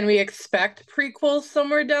 Well, can we expect prequels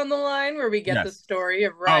somewhere down the line where we get the story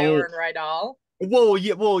of Ryo and Rydal?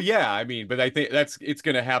 Well, yeah. I mean, but I think it's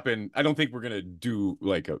going to happen. I don't think we're going to do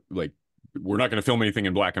like we're not going to film anything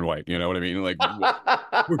in black and white. You know what I mean? Like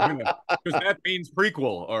we're gonna, because that means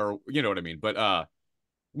prequel, or you know what I mean. But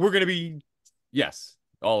we're gonna be, yes,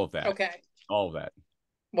 all of that. Okay. All of that.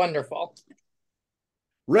 Wonderful.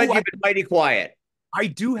 Red, you've been mighty quiet. I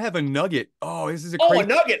do have a nugget. Oh, this is a a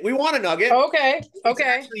nugget. We want a nugget. Okay.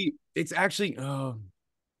 It's actually Come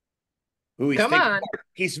on.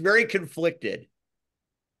 He's very conflicted.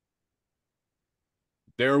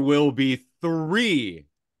 There will be 3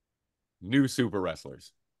 new Super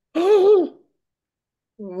Wrestlers.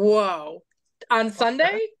 Whoa. On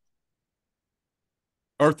Sunday?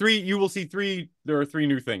 Or 3, you will see 3. There are 3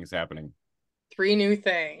 new things happening. 3 new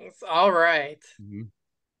things. All right. Mm-hmm.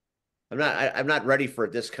 I'm not ready for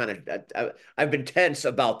this kind of. I've been tense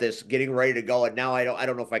about this, getting ready to go, and now I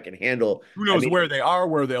don't know if I can handle. Who knows where they are,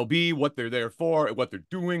 where they'll be, what they're there for, what they're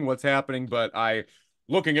doing, what's happening. But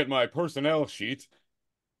looking at my personnel sheet,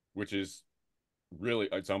 which is really,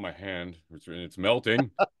 it's on my hand, it's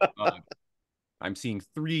melting. I'm seeing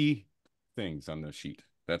 3 things on the sheet.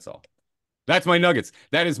 That's all. That's my nuggets.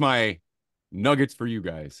 That is my nuggets for you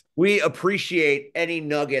guys. We appreciate any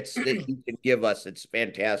nuggets that you can give us. It's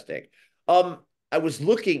fantastic. I was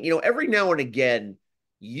looking, every now and again,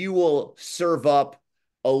 you will serve up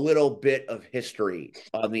a little bit of history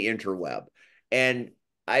on the interweb. And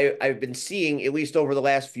I've been seeing, at least over the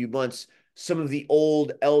last few months, some of the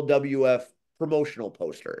old LWF promotional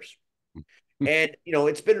posters. And,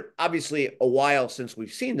 it's been obviously a while since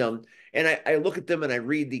we've seen them. And I look at them and I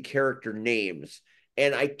read the character names,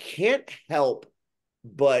 and I can't help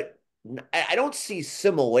but I don't see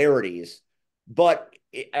similarities, but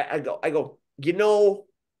I go,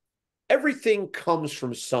 everything comes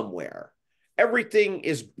from somewhere. Everything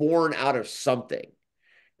is born out of something.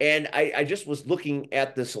 And I just was looking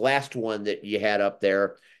at this last one that you had up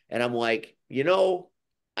there, and I'm like,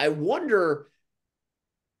 I wonder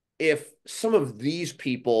if some of these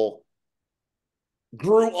people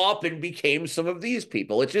grew up and became some of these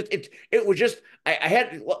people. It was just, I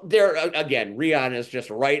had there again, Rion is just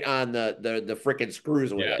right on the freaking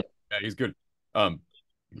screws with it. Yeah, he's good. I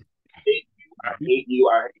hate you.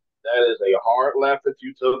 That is a hard left that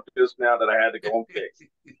you took just now that I had to go and fix.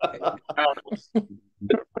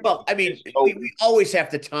 Well, I mean, we always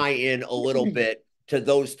have to tie in a little bit to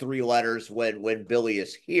those 3 letters when Billy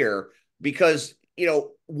is here, because,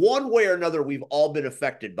 one way or another, we've all been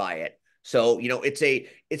affected by it. So, it's a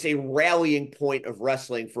rallying point of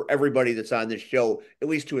wrestling for everybody that's on this show, at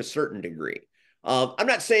least to a certain degree. I'm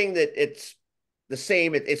not saying that it's the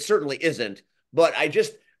same. It certainly isn't, but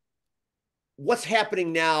what's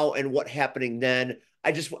happening now and what happening then,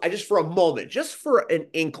 I just for a moment, just for an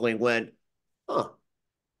inkling went,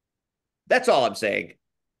 that's all I'm saying.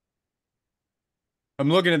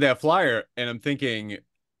 I'm looking at that flyer and I'm thinking,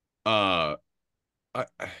 was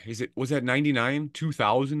that 99,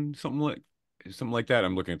 2000, something like that?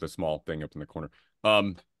 I'm looking at the small thing up in the corner.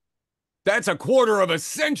 That's a quarter of a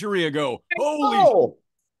century ago. Holy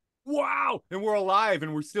wow. And we're alive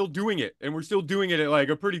and we're still doing it. And we're still doing it at like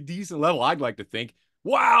a pretty decent level, I'd like to think.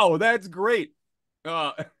 Wow, that's great.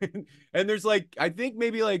 And there's I think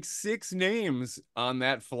maybe 6 names on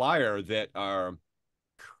that flyer that are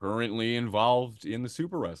currently involved in the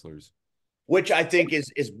Super Wrestlers. Which I think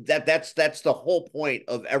that's the whole point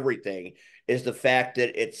of everything, is the fact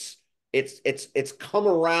that it's come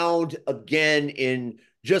around again in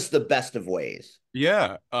just the best of ways.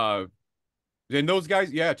 Yeah. And those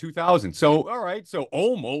guys, 2000. So, all right. So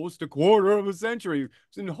almost a quarter of a century.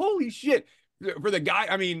 And holy shit. For the guy,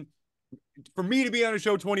 I mean, for me to be on a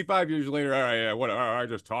show 25 years later, all right, yeah, whatever, I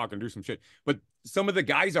just talk and do some shit. But some of the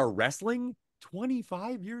guys are wrestling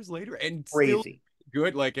 25 years later and crazy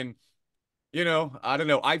still good. And I don't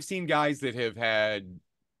know. I've seen guys that have had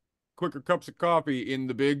quicker cups of coffee in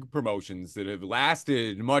the big promotions that have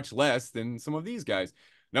lasted much less than some of these guys.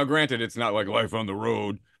 Now, granted, it's not like life on the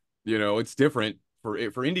road. It's different for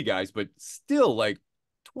indie guys, but still,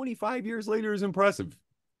 25 years later is impressive.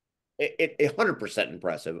 100%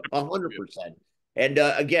 impressive. 100%. And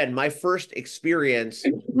again, my first experience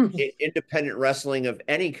in independent wrestling of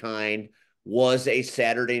any kind was a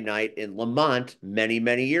Saturday night in Lamont many,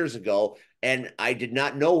 many years ago. And I did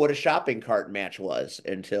not know what a shopping cart match was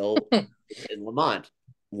until in Lamont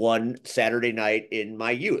one Saturday night in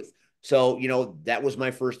my youth. So, that was my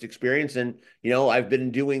first experience. And, I've been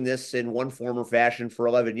doing this in one form or fashion for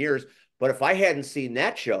 11 years. But if I hadn't seen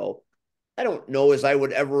that show, I don't know as I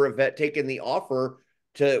would ever have taken the offer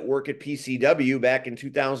to work at PCW back in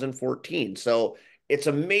 2014. So it's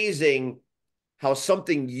amazing how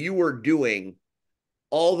something you were doing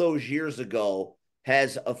all those years ago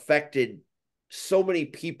has affected so many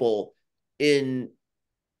people in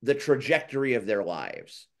the trajectory of their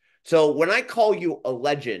lives. So when I call you a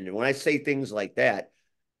legend, and when I say things like that,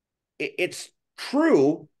 it's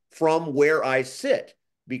true from where I sit,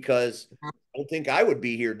 because I don't think I would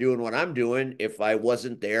be here doing what I'm doing if I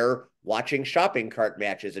wasn't there watching shopping cart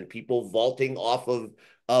matches and people vaulting off of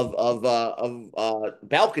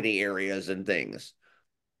balcony areas and things.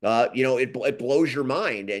 It blows your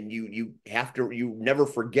mind, and you never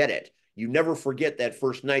forget it. You never forget that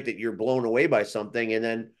first night that you're blown away by something, and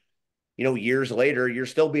then years later you're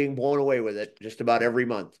still being blown away with it just about every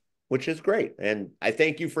month, which is great. And I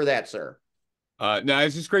thank you for that, sir. No,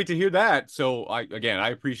 it's just great to hear that. So I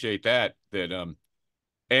appreciate that.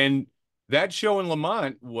 And that show in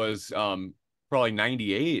Lamont was probably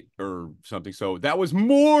 98 or something. So that was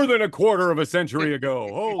more than a quarter of a century ago.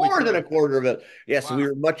 Holy More than a crap. quarter of it. Yes, Wow. we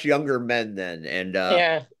were much younger men then. And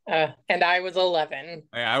and I was 11.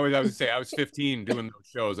 I was 15 doing those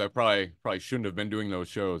shows. I probably shouldn't have been doing those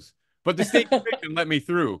shows. But the state convention let me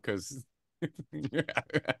through because the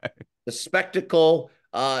spectacle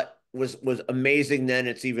was amazing then.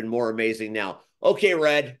 It's even more amazing now. Okay,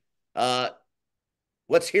 Red.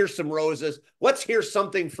 Let's hear some roses. Let's hear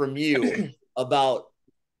something from you about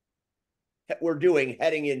what we're doing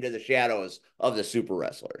heading into the shadows of the Super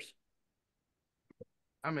Wrestlers.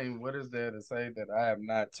 I mean, what is there to say that I have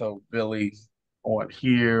not told Billy on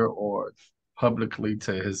here or publicly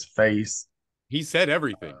to his face? He said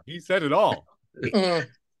everything. He said it all.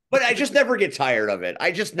 But I just never get tired of it.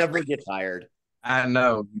 I just never get tired. I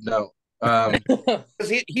know, you know.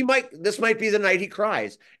 This might be the night he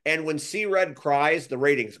cries. And when C-Red cries, the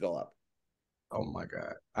ratings go up. Oh my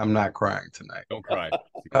God. I'm not crying tonight. Don't cry.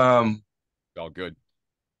 All good.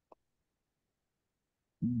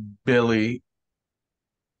 Billy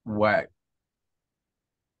Whack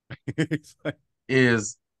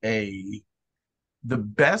is the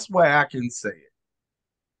best way I can say it.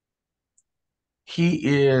 He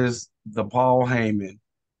is the Paul Heyman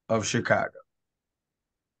of Chicago.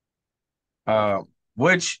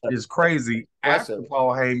 Which is crazy after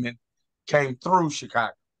Paul Heyman came through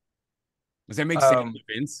Chicago. Does that make Sam the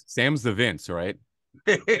Vince? Sam's the Vince, right?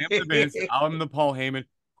 Sam's the Vince. I'm the Paul Heyman.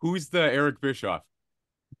 Who's the Eric Bischoff?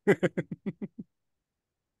 And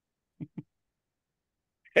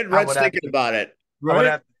Red's thinking about it. Right? I would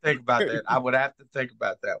have to think about that. I would have to think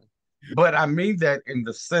about that one. But I mean that in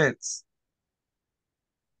the sense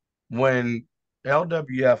when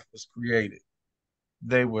LWF was created,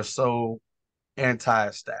 they were so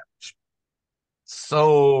anti-establishment.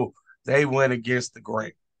 So they went against the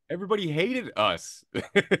grain. Everybody hated us.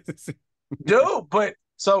 Dude, but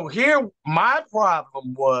so here my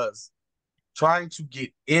problem was trying to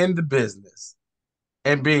get in the business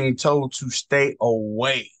and being told to stay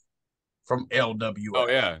away from LWF. Oh,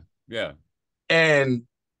 yeah. Yeah. And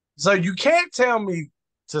so you can't tell me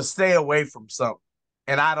to stay away from something,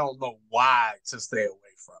 and I don't know why to stay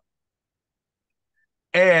away from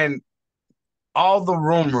it. And all the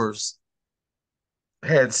rumors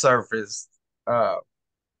had surfaced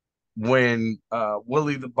when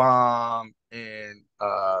Willie the Bomb and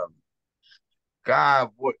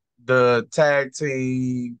the tag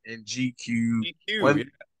team and GQ, yeah.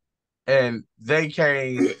 And they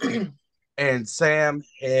came and Sam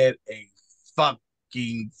had a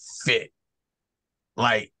fucking fit.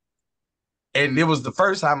 Like, and it was the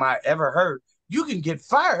first time I ever heard you can get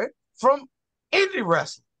fired from indie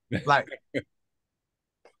wrestling. Like,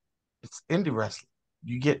 it's indie wrestling.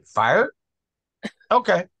 You get fired?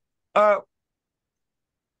 Okay.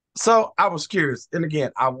 So I was curious. And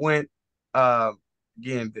again, I went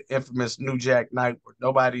again, the infamous New Jack night where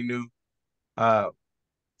nobody knew.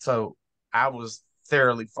 So I was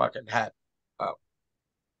thoroughly fucking happy.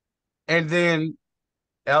 And then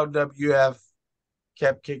LWF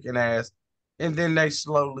kept kicking ass, and then they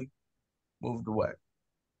slowly moved away.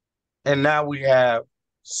 And now we have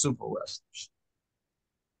SuperWrestlers.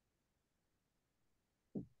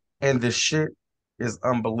 And the shit is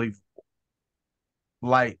unbelievable.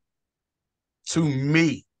 Like, to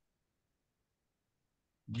me,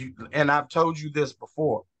 and I've told you this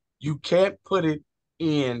before, you can't put it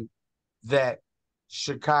in that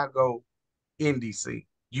Chicago indie scene.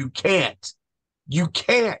 You can't. You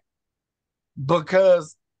can't.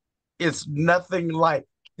 Because it's nothing like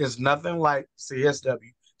CSW.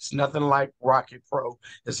 It's nothing like Rocket Pro.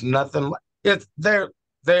 It's nothing like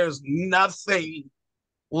there's nothing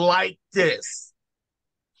like this.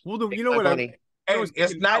 Well, you know what?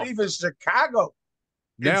 It's not even Chicago.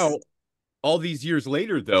 Now, all these years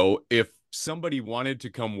later, though, if somebody wanted to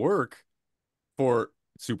come work for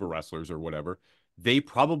Super Wrestlers or whatever, they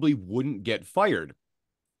probably wouldn't get fired.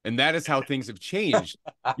 And that is how things have changed.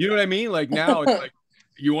 You know what I mean? Like now it's like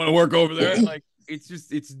You want to work over there? Like, it's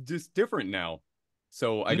just different now.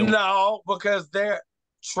 So I don't. No, because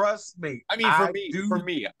trust me. I mean, for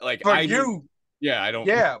me, like for I do. you. Yeah, I don't.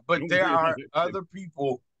 Yeah, I but don't there agree with are it. other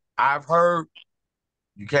people I've heard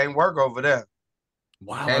you can't work over there.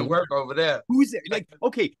 Wow, Can't work over there. who's it? Like,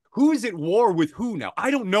 okay, who's at war with who now? I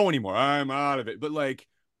don't know anymore. I'm out of it. But like,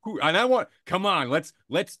 who? And I want. Come on, let's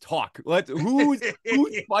talk. Who's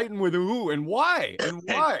fighting with who and why and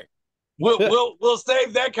why? We'll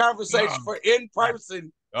save that conversation for in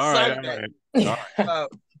person Sunday. All right.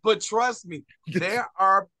 But trust me, there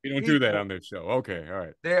are We don't do that on this show. Okay, all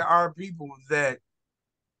right. There are people that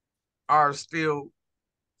are still,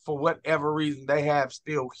 for whatever reason, they have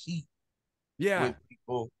still heat with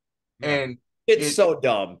people, and it's so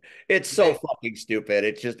dumb. It's so fucking stupid.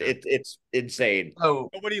 It's just it's insane. So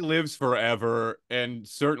nobody lives forever, and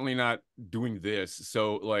certainly not doing this.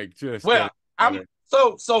 So like, just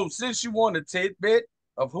so since you want a tidbit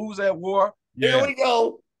of who's at war, here we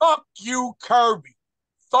go. Fuck you, Kirby.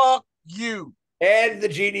 Fuck you. And the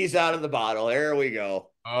genie's out of the bottle. Here we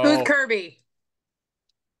go. Oh. Who's Kirby?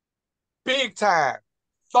 Big time.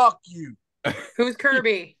 Fuck you. Who's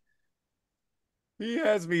Kirby? He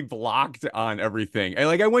has me blocked on everything. And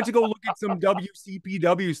like, I went to go look at some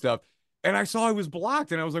WCPW stuff, and I saw I was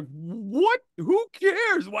blocked, and I was like, "What? Who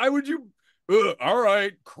cares? Why would you?" All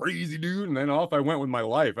right, crazy dude. And then off I went with my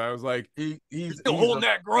life. I was like, he's still holding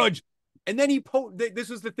that grudge. And then this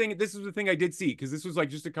was the thing. This was the thing I did see, because this was like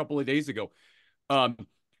just a couple of days ago.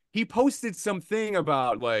 He posted something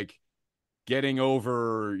about like getting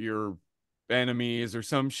over your enemies or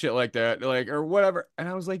some shit like that, like, or whatever. And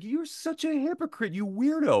I was like, you're such a hypocrite, you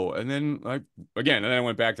weirdo. And then and then I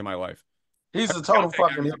went back to my life. He's a total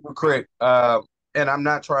fucking hypocrite. And I'm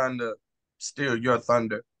not trying to steal your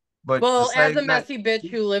thunder. But well, as a messy bitch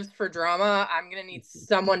who lives for drama, I'm gonna need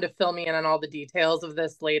someone to fill me in on all the details of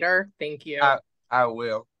this later. Thank you. I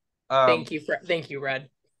will. Thank you, Red.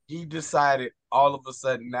 He decided all of a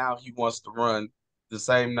sudden now he wants to run the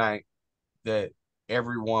same night that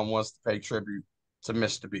everyone wants to pay tribute to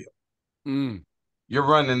Mr. Bill. You're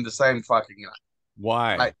running the same fucking night.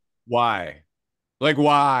 Why? Why? Like,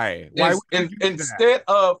 why? Why instead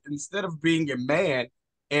of being a man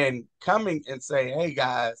and coming and say, "Hey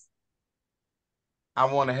guys, I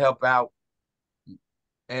want to help out,"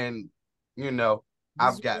 and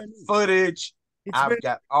I've got footage. I've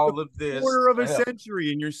got all of this. Quarter of a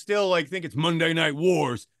century, and you're still like think it's Monday Night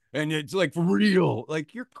Wars, and it's like for real.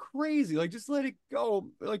 Like, you're crazy. Like, just let it go.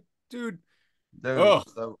 Like, dude.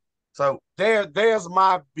 So there's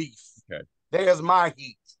my beef. Okay. There's my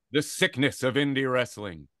heat. The sickness of indie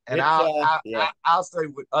wrestling. And I'll say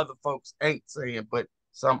what other folks ain't saying, but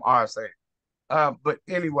some are saying. But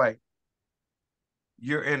anyway,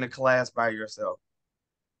 you're in a class by yourself.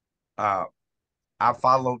 I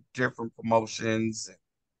follow different promotions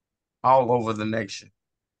all over the nation,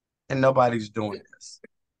 and nobody's doing this.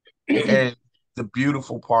 And the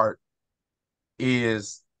beautiful part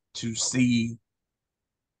is to see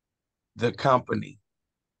the company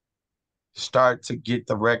start to get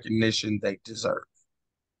the recognition they deserve.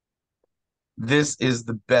 This is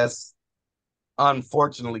the best,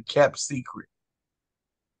 unfortunately, kept secret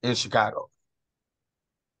in Chicago.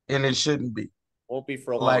 And it shouldn't be. Won't be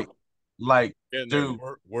for a long time. Like, dude,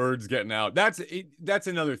 words getting out. That's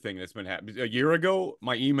another thing that's been happening. A year ago,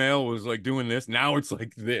 my email was like doing this. Now it's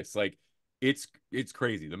like this. Like, it's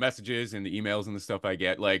crazy. The messages and the emails and the stuff I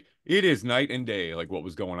get, like, it is night and day, like what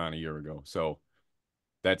was going on a year ago. So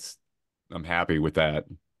I'm happy with that.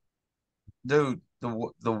 Dude,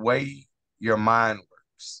 the way your mind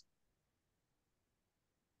works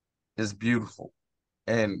is beautiful.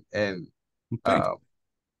 And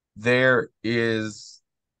there is,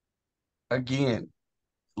 again,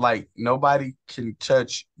 like, nobody can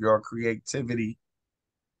touch your creativity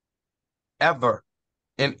ever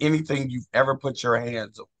in anything you've ever put your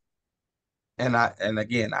hands on. And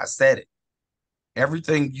again, I said it.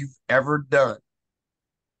 Everything you've ever done,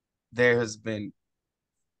 there has been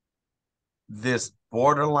this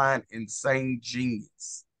borderline insane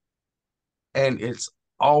genius. And it's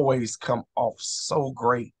always come off so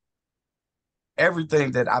great.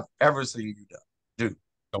 Everything that I've ever seen you do.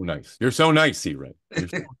 So nice. You're so nice, C-Red. You're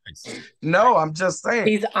so nice. No, I'm just saying.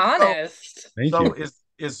 He's honest. Thank you.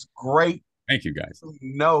 It's great. Thank you, guys. To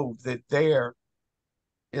know that there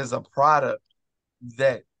is a product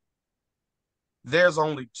that there's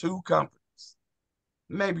only 2 companies,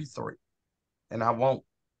 maybe 3, and I won't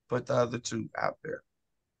put the other 2 out there,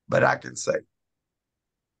 but I can say,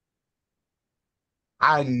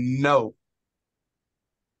 I know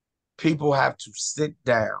people have to sit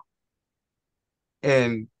down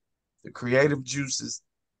and The creative juices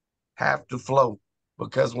have to flow,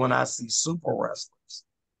 because when I see Super Wrestlers,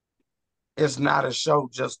 it's not a show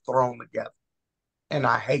just thrown together. And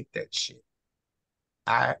I hate that shit.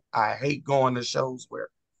 I hate going to shows where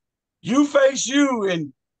you face you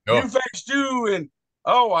and you face you and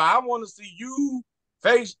oh, I want to see you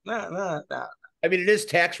face nah. I mean, it is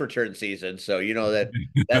tax return season, so you know that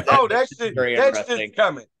oh, that shit, very that interesting. shit's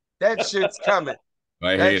coming. That shit's coming.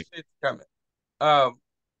 I that hate shit's coming.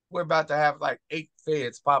 We're about to have like 8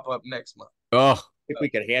 feds pop up next month. Oh, if we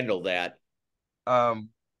can handle that.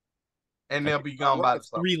 And they'll be gone by the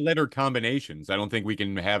summer. 3-letter combinations. I don't think we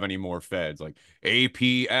can have any more feds like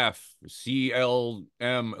APF,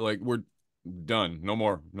 CLM. Like we're done. No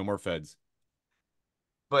more feds.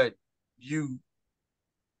 But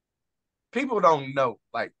people don't know,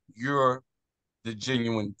 like, you're the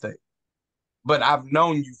genuine thing. But I've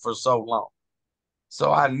known you for so long.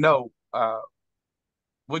 So I know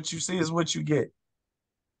what you see is what you get.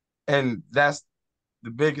 And that's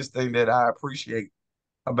the biggest thing that I appreciate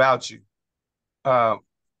about you.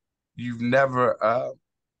 You've never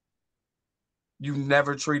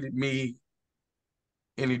treated me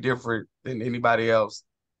any different than anybody else.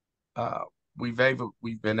 We've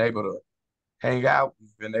been able to hang out.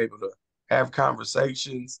 We've been able to have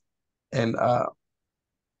conversations, and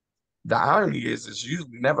the irony is, it's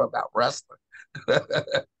usually never about wrestling.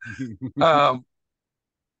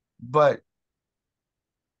 But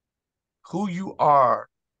who you are,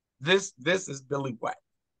 this is Billy Whack.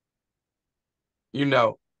 You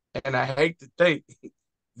know, and I hate to think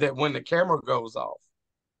that when the camera goes off,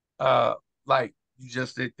 like you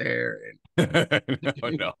just sit there and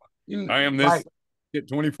no. I am this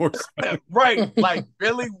 24/7. Right. Like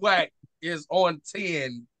Billy Whack is on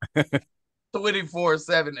 10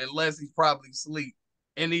 24/7 unless he's probably asleep.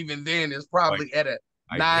 And even then it's probably at a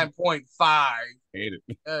 9.5. Hate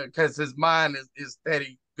it. Because his mind is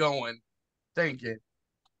steady going, thinking.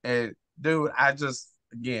 And dude, I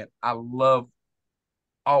love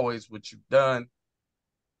always what you've done.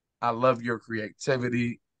 I love your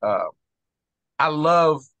creativity. I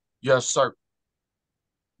love your circle,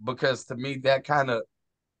 because to me that kind of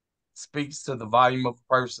speaks to the volume of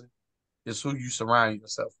a person, is who you surround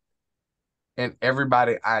yourself with. And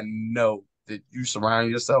everybody I know that you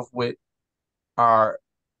surround yourself with are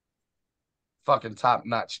fucking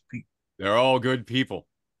top-notch people. They're all good people.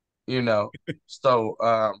 You know, so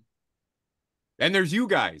and there's you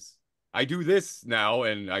guys. I do this now,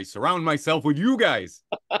 and I surround myself with you guys.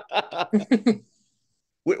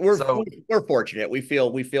 We're fortunate. We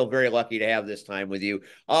feel very lucky to have this time with you.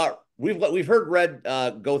 We've heard Red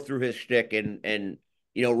go through his shtick, and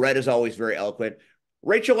you know, Red is always very eloquent.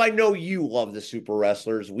 Rachel, I know you love the Super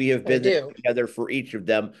Wrestlers. We have been there together for each of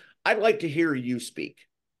them. I'd like to hear you speak.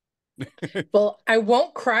 Well, I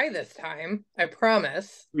won't cry this time. I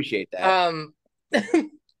promise. Appreciate that.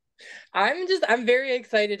 I'm very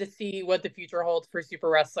excited to see what the future holds for Super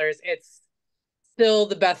Wrestlers. It's still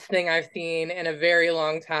the best thing I've seen in a very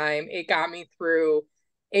long time. It got me through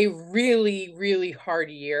a really, really hard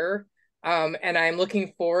year. And I'm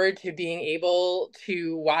looking forward to being able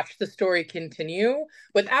to watch the story continue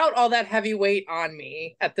without all that heavy weight on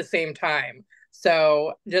me at the same time.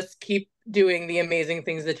 So just keep doing the amazing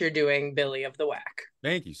things that you're doing, Billy of the Whack.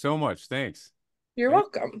 Thank you so much. Thanks. You're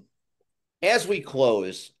welcome. As we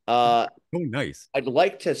close, nice. I'd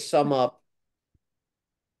like to sum up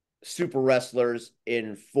Super Wrestlers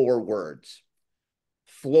in 4 words.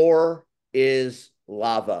 Floor is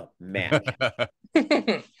lava match.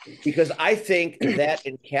 Because I think that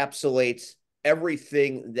encapsulates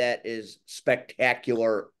everything that is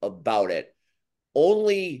spectacular about it.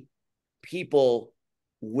 Only people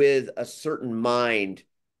with a certain mind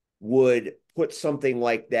would put something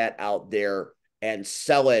like that out there and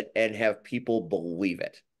sell it and have people believe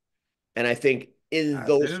it. And I think in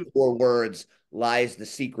those 4 words lies the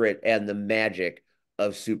secret and the magic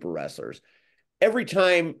of Super Wrestlers. Every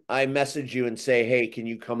time I message you and say, hey, can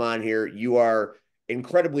you come on here? You are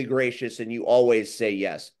incredibly gracious and you always say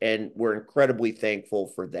yes. And we're incredibly thankful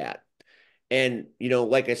for that. And, you know,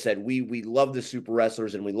 like I said, we love the Super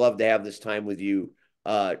Wrestlers and we love to have this time with you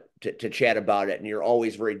to chat about it. And you're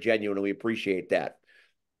always very genuine and we appreciate that.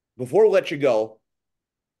 Before we let you go,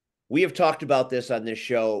 we have talked about this on this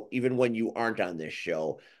show, even when you aren't on this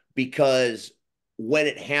show, because when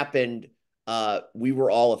it happened, we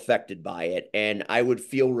were all affected by it. And I would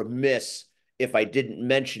feel remiss if I didn't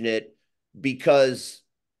mention it, because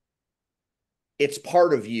it's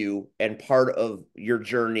part of you and part of your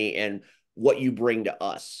journey and what you bring to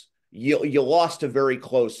us. You lost a very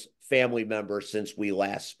close family member since we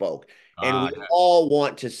last spoke. And we all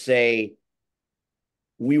want to say,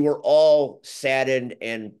 we were all saddened,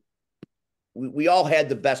 and we all had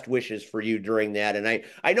the best wishes for you during that. And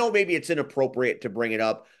I know maybe it's inappropriate to bring it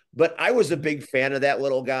up, but I was a big fan of that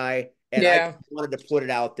little guy, and I Yeah. wanted to put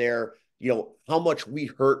it out there, how much we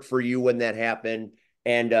hurt for you when that happened.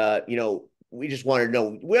 And we just wanted to know,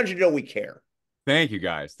 we want you to know we care. Thank you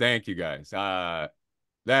guys. Thank you guys. That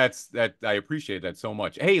I appreciate that so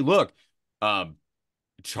much. Hey, look,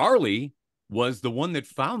 Charlie was the one that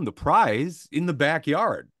found the prize in the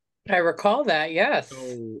backyard. I recall that, yes.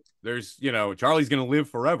 So there's, Charlie's gonna live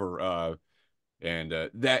forever. And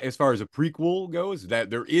that, as far as a prequel goes, that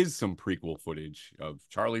there is some prequel footage of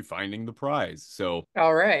Charlie finding the prize. So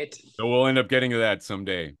all right. So we'll end up getting to that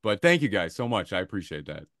someday. But thank you guys so much. I appreciate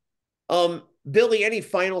that. Billy, any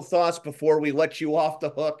final thoughts before we let you off the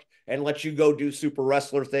hook and let you go do super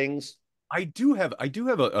wrestler things? I do have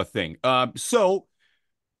a thing. So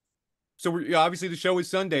we're, obviously the show is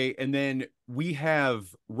Sunday, and then we have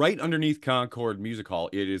right underneath Concord Music Hall.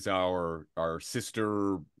 It is our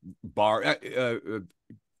sister bar.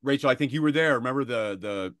 Rachel, I think you were there. Remember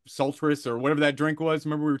the Sultris or whatever that drink was?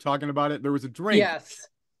 Remember we were talking about it? There was a drink. Yes.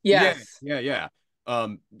 Yes. Yeah.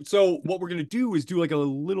 So what we're gonna do is do like a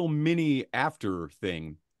little mini after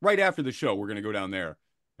thing right after the show. We're gonna go down there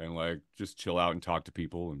and like just chill out and talk to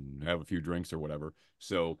people and have a few drinks or whatever.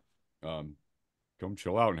 So come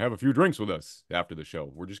chill out and have a few drinks with us after the show.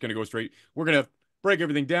 We're just gonna go straight. We're gonna break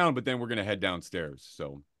everything down, but then we're gonna head downstairs.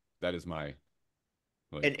 So that is my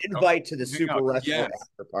an invite to the Super Wrestler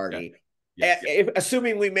after party. Yes.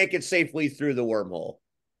 Assuming we make it safely through the wormhole.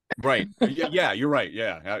 Right. Yeah, you're right.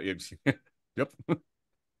 Yeah. Yep.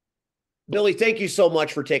 Billy, thank you so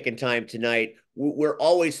much for taking time tonight. We're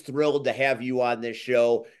always thrilled to have you on this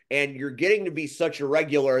show, and you're getting to be such a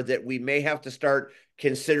regular that we may have to start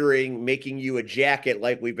considering making you a jacket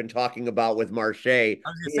like we've been talking about with Marche. I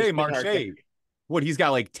was gonna say, Marche, what, he's got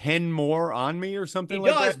like 10 more on me or something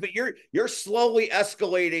like that? He does, but you're slowly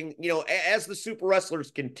escalating. As the Super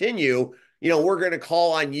Wrestlers continue, we're going to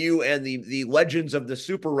call on you and the legends of the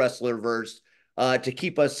Super Wrestler verse to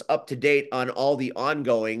keep us up to date on all the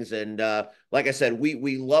ongoings. And like I said,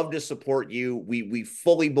 we love to support you. We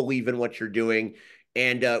fully believe in what you're doing.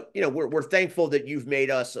 And, we're thankful that you've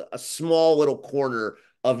made us a small little corner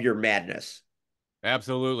of your madness.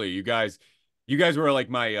 Absolutely. You guys were like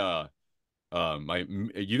my,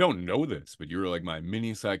 you don't know this, but you were like my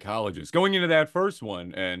mini psychologist going into that first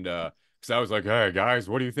one. And, cause I was like, hey guys,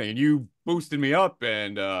 what do you think? And you boosted me up,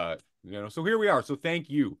 and, so here we are. So thank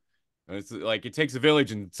you. It's like, it takes a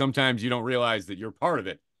village, and sometimes you don't realize that you're part of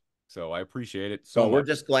it. So I appreciate it so much. We're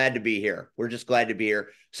just glad to be here.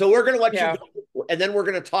 So we're going to let you go, and then we're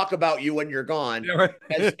going to talk about you when you're gone,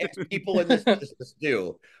 as people in this business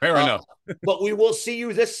do. Fair enough. But we will see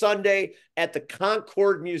you this Sunday at the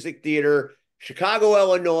Concord Music Theater, Chicago,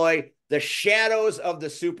 Illinois. The Shadows of the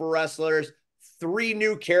Super Wrestlers. 3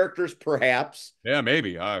 new characters, perhaps. Yeah,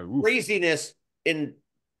 maybe. Craziness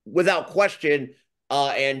without question.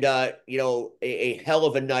 And a hell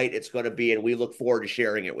of a night it's going to be, and we look forward to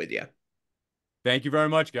sharing it with you. Thank you very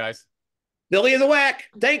much, guys. Billy of the Whack,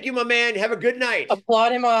 thank you, my man. Have a good night.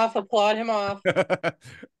 Applaud him off.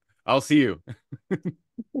 I'll see you.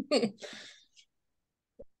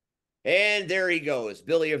 And there he goes,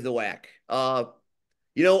 Billy of the Whack.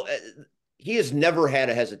 He has never had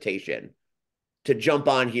a hesitation to jump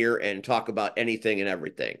on here and talk about anything and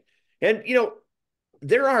everything. And,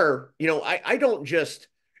 there are,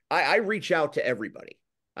 I reach out to everybody.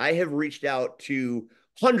 I have reached out to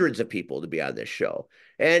hundreds of people to be on this show.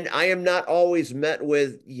 And I am not always met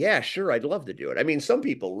with, yeah, sure, I'd love to do it. I mean, some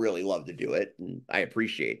people really love to do it, and I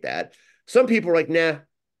appreciate that. Some people are like, nah.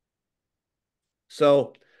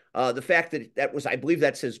 So the fact that I believe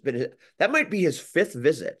that might be his 5th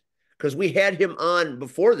visit, because we had him on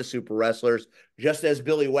before the Super Wrestlers, just as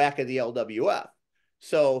Billy Whack of the LWF.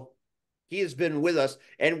 So he has been with us,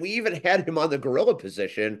 and we even had him on the gorilla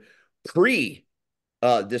position pre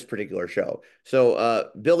this particular show. So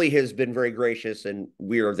Billy has been very gracious, and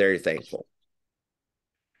we are very thankful.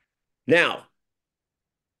 Now,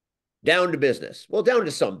 down to business. Well, down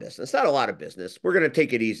to some business, not a lot of business. We're going to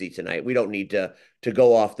take it easy tonight. We don't need to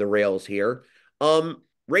go off the rails here. Rachel,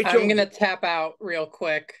 I'm going to tap out real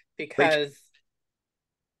quick because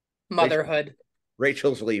motherhood.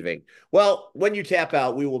 Rachel's leaving. Well, when you tap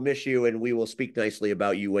out, we will miss you, and we will speak nicely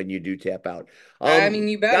about you when you do tap out. I mean,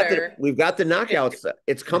 you better. We've got the knockouts.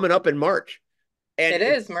 It's coming up in March. And it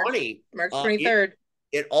is March 23rd.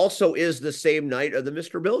 It also is the same night of the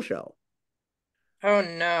Mr. Bill show. Oh,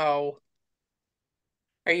 no.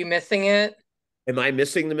 Are you missing it? Am I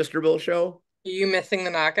missing the Mr. Bill show? Are you missing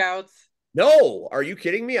the knockouts? No, are you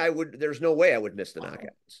kidding me? There's no way I would miss the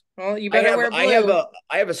knockouts. Well, you better wear I have blue.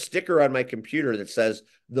 I have a sticker on my computer that says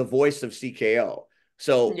the voice of CKO.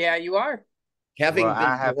 So Yeah, you are. having Well, I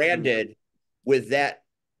been have to. branded with that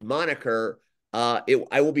moniker, I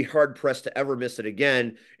will be hard pressed to ever miss it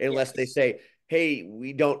again unless they Yes. say, "Hey,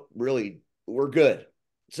 we're good."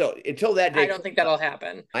 So until that day I don't think that'll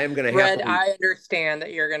happen. I am going to Red, happily. I understand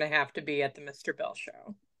that you're going to have to be at the Mr. Bill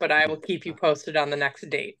show, but I will keep you posted on the next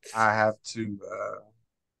dates. I have to.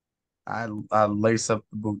 I lace up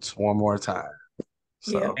the boots one more time.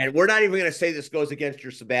 So Yeah. And we're not even going to say this goes against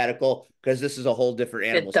your sabbatical because this is a whole different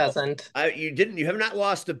animal. It doesn't. So, you have not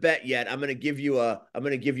lost a bet yet. I'm going to give you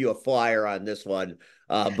a flyer on this one,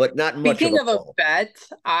 but not much. Speaking of a bet,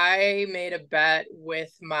 I made a bet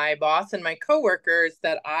with my boss and my coworkers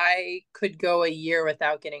that I could go a year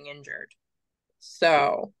without getting injured.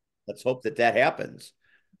 So let's hope that happens.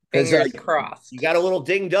 Fingers crossed. You got a little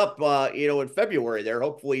dinged up, in February there.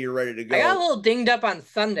 Hopefully you're ready to go. I got a little dinged up on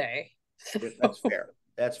Sunday. That's fair.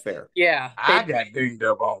 That's fair. Yeah. I got dinged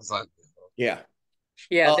up on Sunday. Yeah.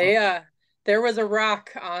 Yeah, there was a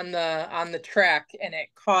rock on the track and it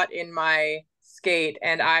caught in my skate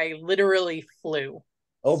and I literally flew.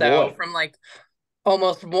 Oh so boy. From like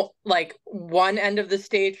almost like one end of the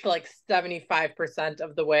stage to like 75%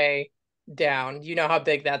 of the way down. You know how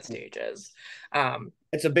big that stage is.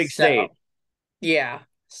 It's a big stage. Yeah.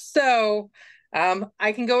 So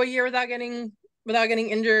I can go a year without getting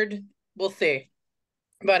injured. We'll see.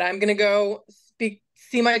 But I'm gonna go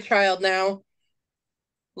see my child now.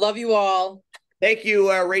 Love you all. Thank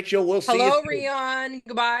you, Rachel. We'll see you. Hello, Rion.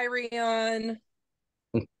 Goodbye, Rion.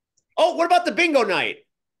 Oh, what about the bingo night?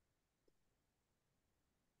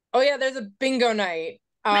 Oh yeah, there's a bingo night.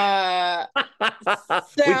 Sound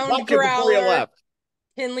Growler, left.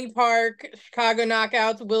 Tinley Park, Chicago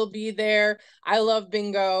Knockouts will be there. I love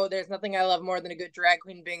bingo. There's nothing I love more than a good drag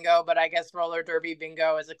queen bingo, but I guess roller derby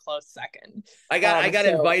bingo is a close second. I got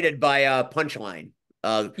invited by Punchline.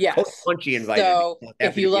 Yes. Coach Punchy invited. So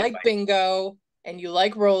if you like bingo and you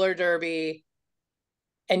like roller derby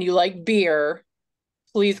and you like beer,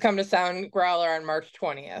 please come to Sound Growler on March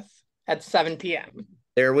 20th at 7 p.m.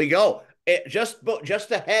 There we go.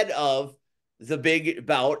 Just ahead of the big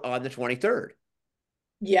bout on the 23rd.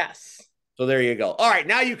 Yes. So there you go. All right,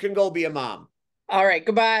 now you can go be a mom. All right,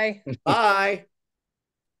 goodbye. Bye.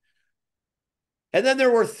 And then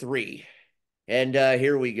there were 3. And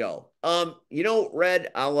here we go.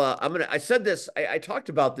 Red, I said this, I talked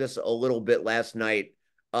about this a little bit last night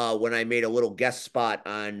when I made a little guest spot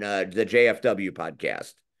on the JFW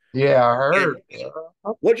podcast. Yeah, I heard.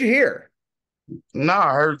 What'd you hear? No,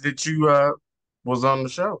 I heard that you was on the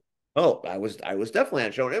show. Oh, I was definitely on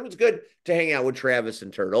the show. And it was good to hang out with Travis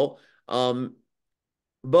and Turtle. But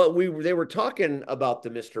they were talking about the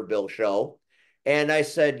Mr. Bill show. And I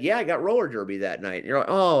said, yeah, I got roller derby that night. And you're like,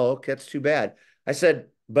 oh, okay, that's too bad. I said,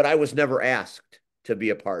 but I was never asked to be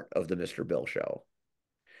a part of the Mr. Bill show.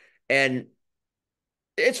 And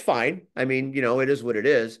it's fine. I mean, it is what it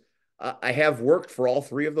is. I have worked for all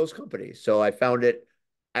 3 of those companies. So I found it,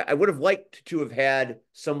 I would have liked to have had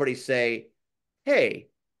somebody say, hey,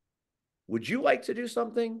 would you like to do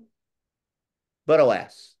something? But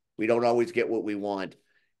alas, we don't always get what we want.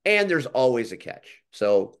 And there's always a catch.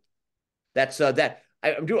 So that's that.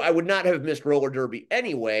 I would not have missed roller derby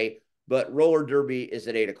anyway, but roller derby is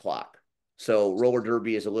at 8:00. So roller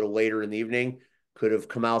derby is a little later in the evening. Could have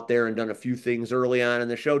come out there and done a few things early on in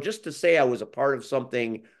the show just to say I was a part of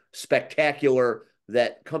something spectacular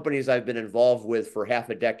that companies I've been involved with for half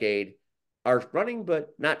a decade are running,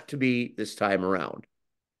 but not to be this time around.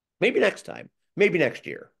 Maybe next time. Maybe next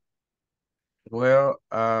year. Well,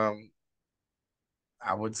 I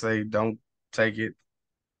would say don't take it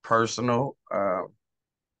personal.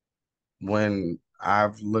 When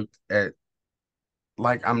I've looked at,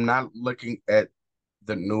 I'm not looking at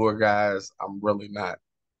the newer guys. I'm really not.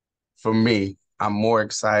 For me, I'm more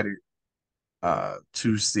excited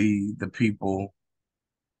to see the people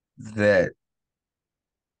that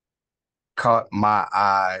caught my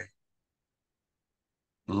eye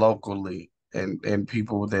locally and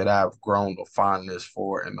people that I've grown a fondness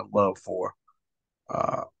for and a love for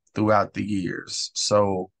throughout the years.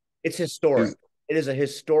 So it's historic. It is a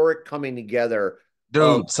historic coming together.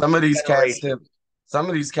 Dude, some of these cats,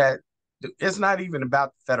 it's not even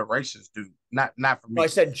about the federations, dude. Not for me. No, I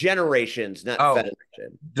said generations, not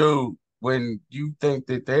federation. Dude, when you think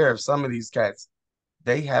that there are some of these cats,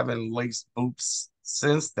 they haven't laced boots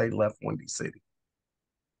since they left Windy City.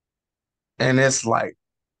 And it's like,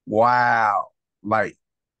 wow. Like,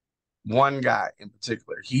 one guy in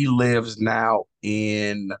particular, he lives now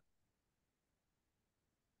in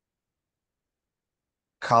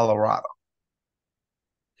Colorado.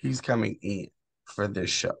 He's coming in for this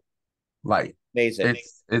show. Like Amazing.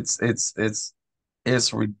 it's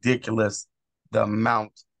ridiculous the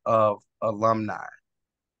amount of alumni.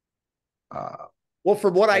 Well,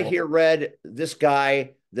 from what I hear, Red, this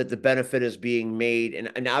guy that the benefit is being made,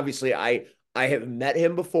 and obviously I have met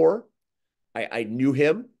him before. I knew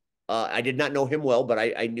him. I did not know him well, but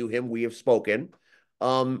I knew him. We have spoken.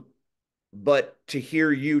 But to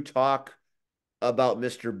hear you talk about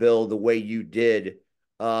Mr. Bill the way you did,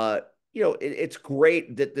 it's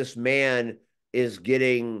great that this man is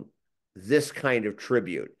getting this kind of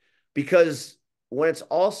tribute, because when it's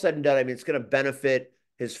all said and done, I mean, it's going to benefit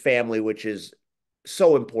his family, which is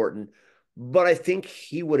so important, but I think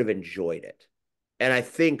he would have enjoyed it. And I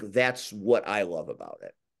think that's what I love about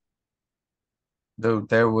it. Dude,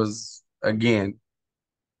 there was, again,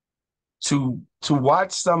 to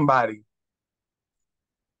watch somebody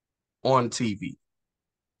on TV,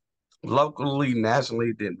 locally, nationally,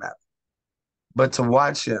 it didn't matter. But to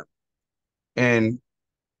watch him, and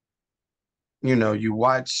you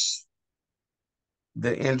watch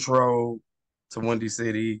the intro to Windy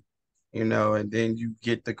City, and then you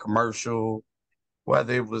get the commercial,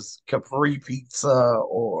 whether it was Capri Pizza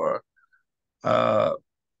or the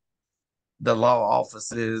law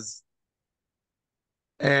offices,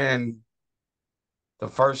 and the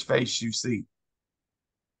first face you see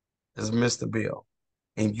is Mr. Bill,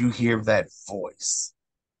 and you hear that voice,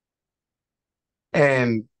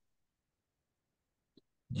 and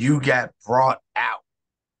you got brought out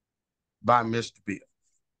by Mr. Bill.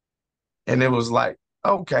 And it was like,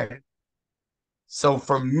 okay, so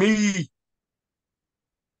for me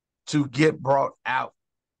to get brought out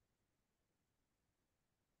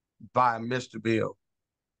by Mr. Bill,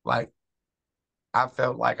 like, I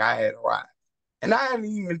felt like I had arrived. And I hadn't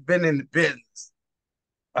even been in the business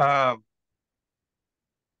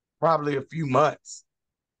probably a few months.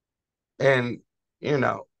 And,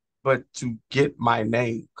 but to get my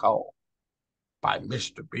name called by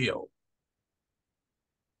Mr. Bill,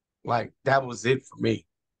 like, that was it for me.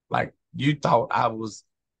 Like, you thought I was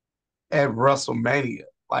at WrestleMania.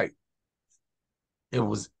 Like, it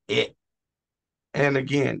was it. And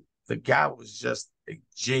again, the guy was just a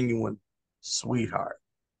genuine sweetheart.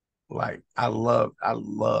 Like, I love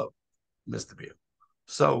Mr. Bill.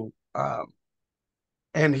 So,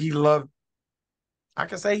 and I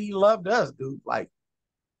can say he loved us, dude. Like,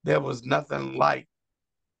 there was nothing like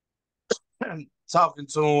talking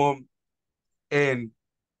to him and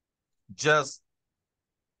just,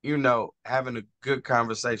 having a good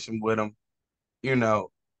conversation with him,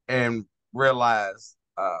 and realize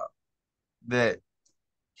that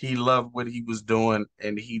he loved what he was doing,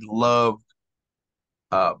 and he loved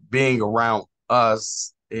being around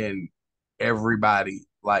us and everybody.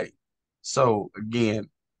 Like, so again,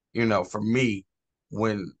 for me,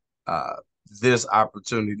 when this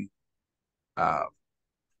opportunity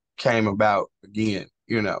came about again,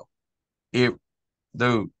 it,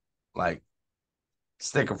 dude, like,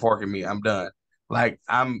 stick a fork in me, I'm done. Like,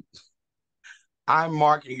 I'm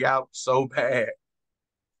marking out so bad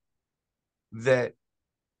that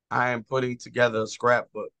I am putting together a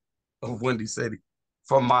scrapbook of Windy City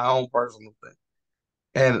for my own personal thing.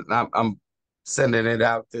 And I'm sending it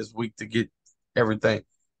out this week to get everything.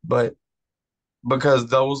 But because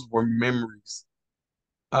those were memories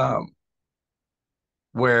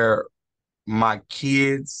where my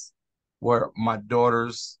kids, where my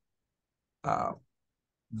daughters,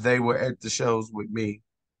 they were at the shows with me.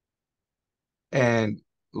 And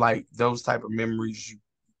like, those type of memories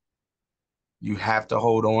you have to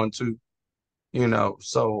hold on to,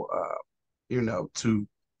 so to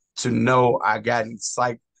know I got in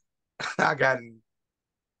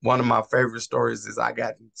one of my favorite stories is I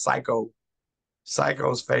got in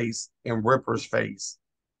Psycho's face and Ripper's face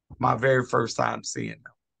my very first time seeing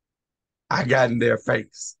them. I got in their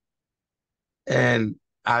face, and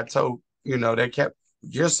I told, they kept,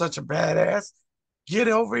 "You're such a badass. Get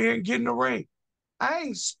over here and get in the ring." I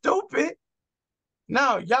ain't stupid.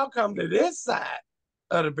 No, y'all come to this side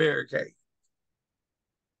of the barricade.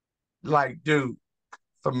 Like, dude,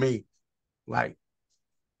 for me, like,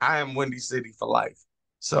 I am Windy City for life.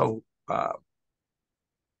 So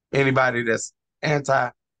anybody that's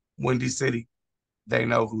anti-Windy City, they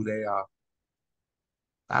know who they are.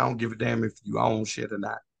 I don't give a damn if you own shit or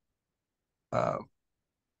not.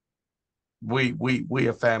 We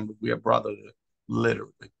a family. We a brotherhood,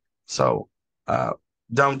 literally. So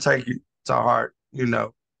don't take it to heart.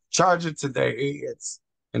 Charge it to their heads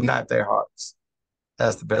and not their hearts.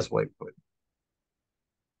 That's the best way to put it.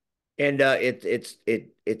 And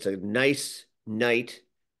it's a nice night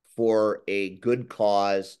for a good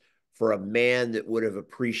cause, for a man that would have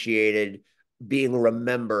appreciated being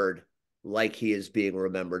remembered like he is being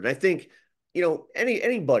remembered. And I think,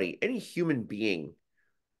 anybody, any human being,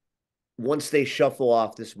 once they shuffle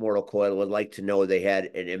off this mortal coil, would like to know they had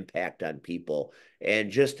an impact on people.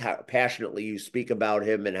 And just how passionately you speak about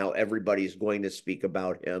him and how everybody's going to speak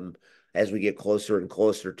about him as we get closer and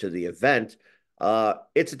closer to the event,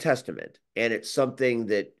 it's a testament. And it's something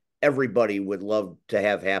that everybody would love to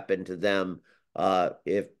have happen to them,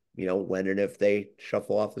 if, when and if they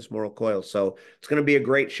shuffle off this mortal coil. So it's going to be a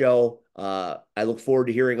great show. I look forward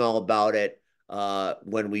to hearing all about it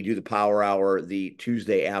when we do the Power Hour the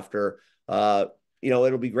Tuesday after.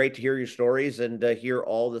 It'll be great to hear your stories and hear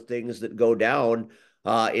all the things that go down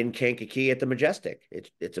in Kankakee at the Majestic.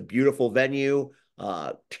 It's a beautiful venue,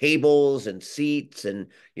 tables and seats, and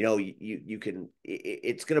you can.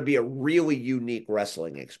 It's going to be a really unique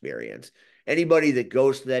wrestling experience. Anybody that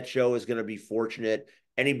goes to that show is going to be fortunate.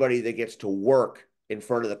 Anybody that gets to work in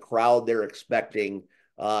front of the crowd they're expecting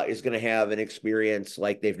is going to have an experience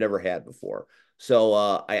like they've never had before. So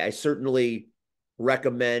I certainly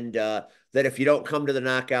recommend that if you don't come to the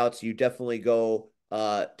knockouts, you definitely go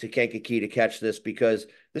to Kankakee to catch this, because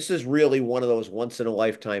this is really one of those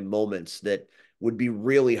once-in-a-lifetime moments that would be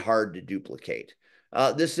really hard to duplicate.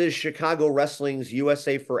 This is Chicago Wrestling's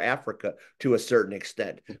USA for Africa to a certain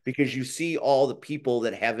extent, because you see all the people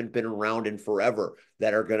that haven't been around in forever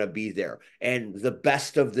that are going to be there, and the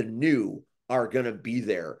best of the new are going to be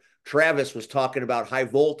there. Travis was talking about High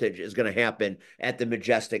Voltage is going to happen at the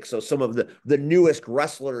Majestic. So some of the newest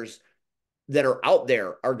wrestlers that are out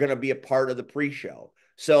there are going to be a part of the pre-show.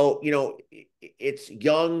 So, it's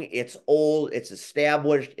young, it's old, it's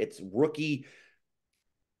established, it's rookie.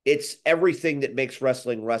 It's everything that makes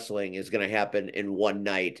wrestling is going to happen in one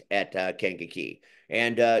night at Kankakee.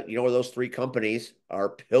 And, those three companies are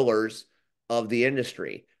pillars of the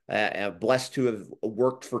industry. I'm blessed to have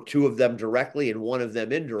worked for two of them directly and one of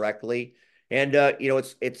them indirectly. And,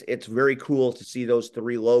 it's very cool to see those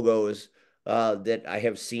three logos that I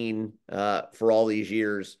have seen for all these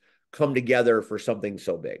years come together for something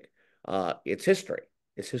so big. It's history.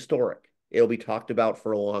 It's historic. It'll be talked about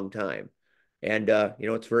for a long time. And,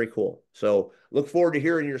 it's very cool. So look forward to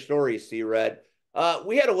hearing your stories, C-Red.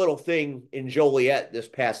 We had a little thing in Joliet this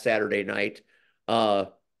past Saturday night.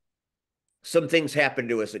 Some things happened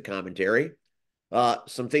to us at commentary.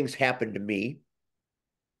 Some things happened to me.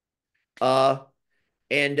 And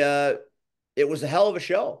it was a hell of a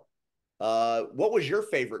show. What was your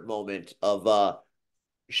favorite moment of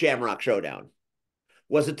Shamrock Showdown?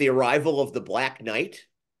 Was it the arrival of the Black Knight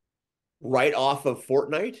right off of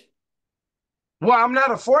Fortnite? Well, I'm not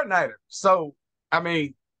a Fortniter, so I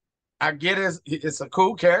mean, I get it's a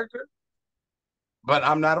cool character, but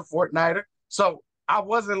I'm not a Fortniter. So I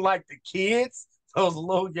wasn't like the kids, those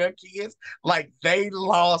little young kids, like they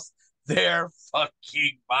lost their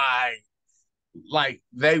fucking mind. Like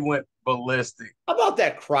they went ballistic. How about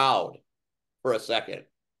that crowd for a second?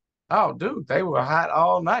 Oh, dude, they were hot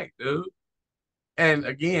all night, dude. And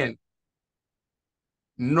again,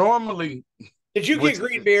 normally, did you get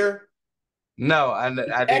green beer? No, I didn't.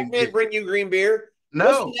 Pac-Man bring you green beer? No.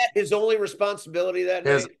 Wasn't that his only responsibility that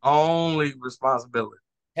night? His only responsibility.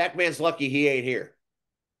 Pac-Man's lucky he ain't here.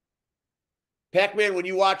 Pac-Man, when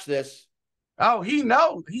you watch this. Oh, he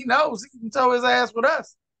knows. He knows. He can tow his ass with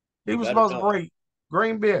us. He was supposed to bring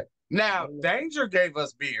green beer. Now, Danger gave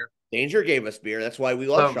us beer. Danger gave us beer. That's why we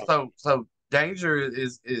love Sean. So Danger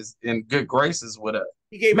is in good graces with us.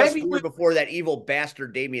 He gave us beer before that evil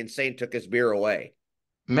bastard Damian Saint took his beer away.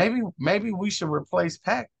 Maybe we should replace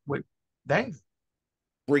Pac with Danger.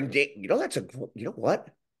 You know what?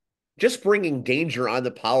 Just bringing Danger on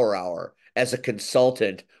the Power Hour as a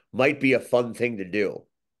consultant might be a fun thing to do.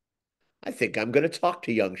 I think I'm going to talk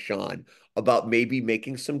to young Sean about maybe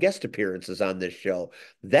making some guest appearances on this show.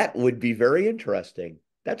 That would be very interesting.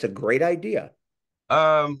 That's a great idea.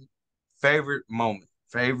 Favorite moment.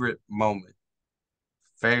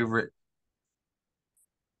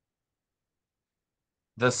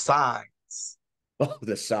 The signs. Oh,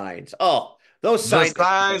 the signs. Oh, those signs. The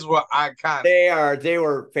signs were iconic. They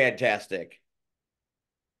were fantastic.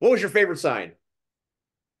 What was your favorite sign?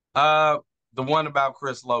 The one about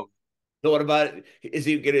Chris Logan. The one about is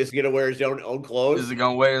he gonna wear his own clothes? Is he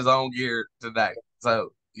gonna wear his own gear today?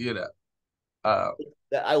 So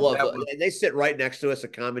I love and they sit right next to us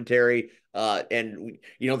at commentary, and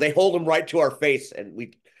they hold them right to our face, and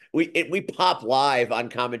we pop live on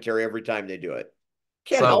commentary every time they do it.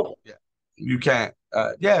 Can't help it. Yeah, you can't.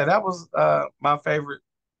 That was my favorite.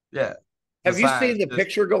 Yeah. Have you seen the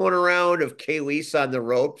picture going around of Kayleese on the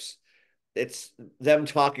ropes it's them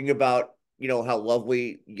talking about, how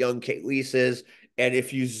lovely young Kate is. And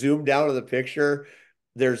if you zoom down on the picture,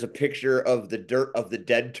 there's a picture of the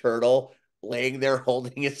dead turtle laying there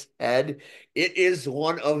holding his head. It is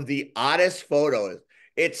one of the oddest photos.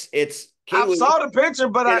 It's I Kate saw the picture,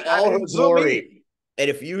 but in I all her didn't zoom in. glory. And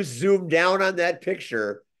if you zoom down on that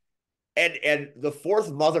picture, and the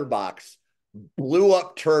fourth mother box blew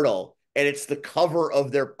up turtle, and it's the cover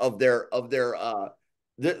of their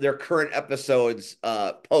current episodes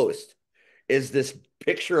post is this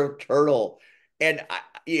picture of turtle, and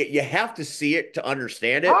you have to see it to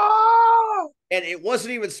understand it. Oh, And it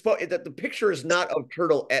wasn't even that the picture is not of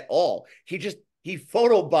turtle at all. He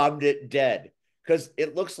photobombed it dead because he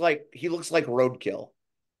looks like roadkill,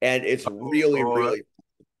 and it's really Lord. really.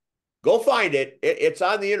 Go find it. It's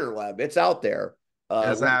on the interweb. It's out there.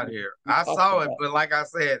 It's out here. I saw it, but like I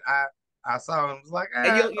said, I saw it. I was like,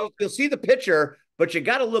 And you'll see the picture, but you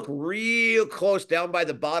got to look real close down by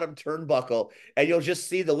the bottom turnbuckle, and you'll just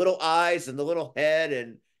see the little eyes and the little head,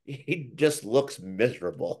 and he just looks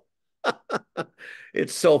miserable.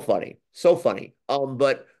 It's so funny, so funny.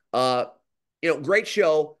 But great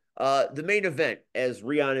show. The main event, as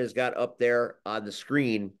Rihanna has got up there on the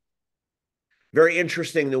screen, very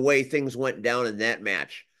interesting the way things went down in that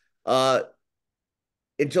match.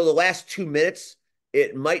 Until the last 2 minutes,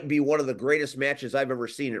 it might be one of the greatest matches I've ever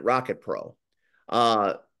seen at Rocket Pro.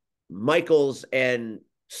 Michaels and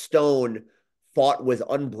Stone fought with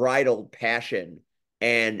unbridled passion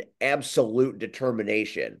and absolute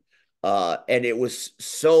determination. And it was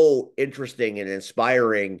so interesting and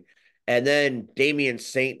inspiring. And then Damian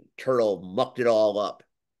Saint Turtle mucked it all up.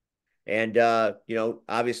 And,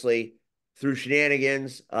 obviously through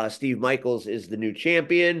shenanigans, Steve Michaels is the new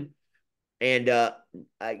champion. And,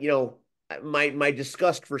 my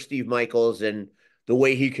disgust for Steve Michaels and the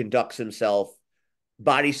way he conducts himself,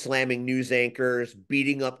 body slamming news anchors,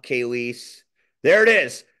 beating up Kayleigh. There it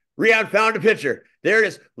is. Rion found a picture. There it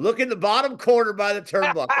is. Look in the bottom corner by the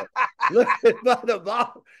turnbuckle. Look at the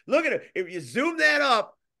bottom. Look at it. If you zoom that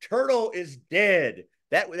up, Turtle is dead.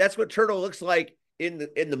 That's what Turtle looks like in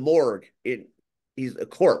the morgue. He's a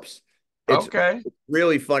corpse. It's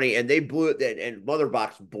really funny, and they blew it. And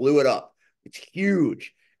Motherbox blew it up. It's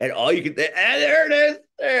huge, and all you can. And there it is.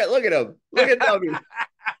 There, look at him. Look at Nubby.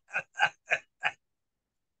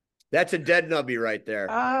 That's a dead Nubby right there.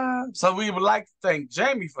 So we would like to thank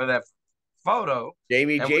Jamie for that photo.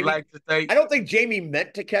 Jamie. We'd like to thank. I don't think Jamie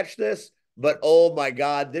meant to catch this, but oh my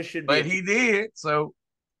God, this should be. But he did. So,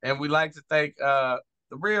 and we'd like to thank the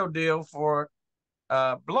Real Deal for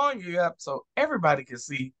blowing you up so everybody can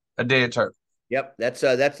see a dead turtle. Yep, that's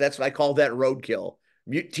I call that roadkill.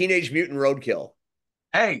 Teenage Mutant Roadkill.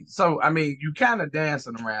 Hey, so I mean, you kind of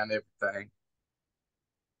dancing around everything.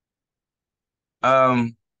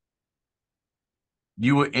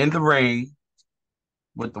 You were in the ring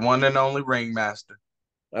with the one and only ringmaster.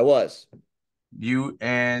 I was. You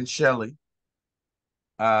and Shelly.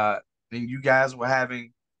 Then you guys were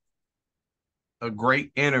having a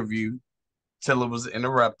great interview till it was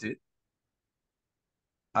interrupted.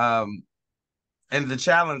 And the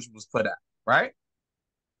challenge was put out, right?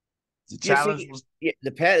 The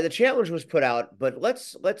challenge was put out, but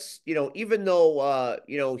let's even though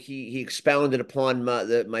he expounded upon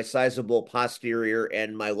my sizable posterior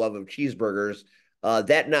and my love of cheeseburgers,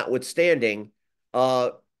 that notwithstanding,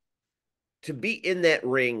 to be in that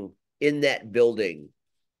ring, in that building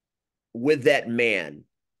with that man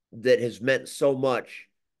that has meant so much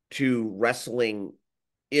to wrestling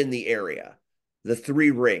in the area, the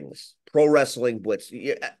three rings, Pro Wrestling Blitz,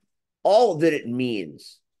 all that it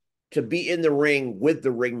means to be in the ring with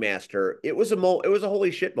the ringmaster. It was a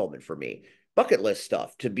holy shit moment for me. Bucket list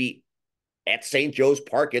stuff. To be at St. Joe's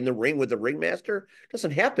Park in the ring with the ringmaster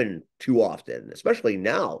doesn't happen too often, especially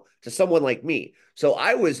now to someone like me. So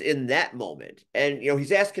I was in that moment, and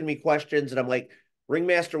he's asking me questions, and I'm like,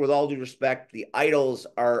 ringmaster, with all due respect, the idols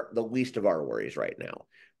are the least of our worries right now.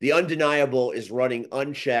 The undeniable is running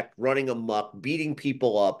unchecked, running amok, beating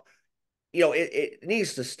people up. It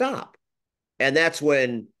needs to stop. And that's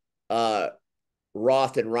when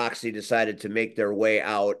Roth and Roxy decided to make their way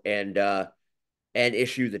out and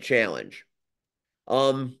issue the challenge.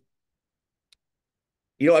 I've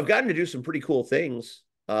gotten to do some pretty cool things.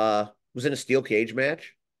 Was in a steel cage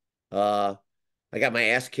match. I got my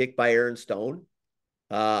ass kicked by Aaron Stone.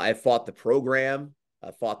 I fought the program. I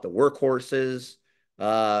fought the workhorses.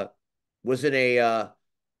 Was in a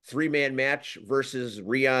 3-man match versus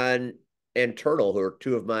Rion and Turtle, who are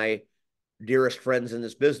two of my dearest friends in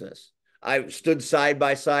this business. I stood side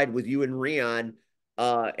by side with you and Rion,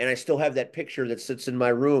 and I still have that picture that sits in my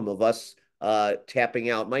room of us tapping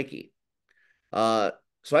out Mikey. So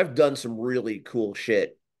I've done some really cool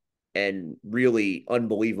shit and really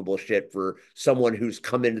unbelievable shit for someone who's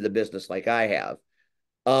come into the business like I have.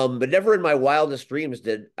 But never in my wildest dreams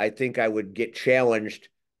did I think I would get challenged,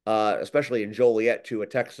 especially in Joliet, to a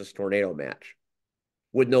Texas tornado match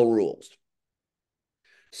with no rules.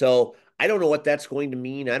 So I don't know what that's going to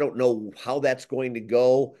mean. I don't know how that's going to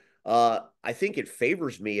go. I think it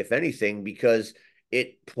favors me, if anything, because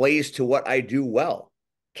it plays to what I do well.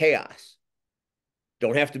 Chaos.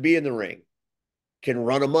 Don't have to be in the ring. Can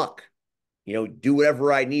run amok. Do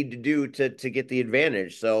whatever I need to do to get the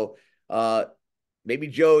advantage. So maybe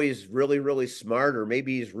Joey's really, really smart, or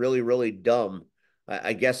maybe he's really, really dumb.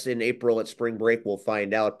 I guess in April at spring break, we'll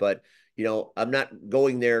find out. But, I'm not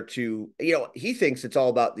going there to, he thinks it's all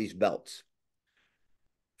about these belts.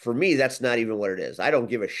 For me, that's not even what it is. I don't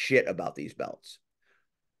give a shit about these belts.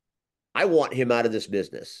 I want him out of this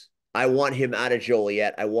business. I want him out of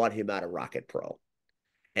Joliet. I want him out of Rocket Pro.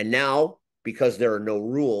 And now, because there are no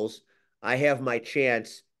rules, I have my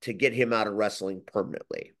chance to get him out of wrestling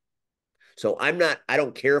permanently. So I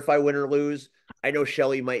don't care if I win or lose. I know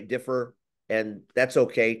Shelly might differ, and that's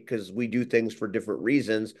okay because we do things for different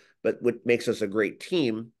reasons, but what makes us a great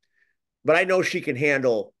team. But I know she can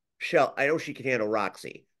handle I know she can handle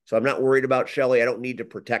Roxy. So I'm not worried about Shelly. I don't need to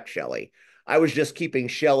protect Shelly. I was just keeping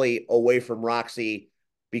Shelly away from Roxy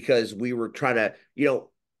because we were trying to,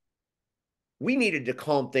 we needed to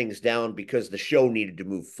calm things down because the show needed to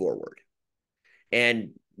move forward.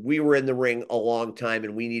 And we were in the ring a long time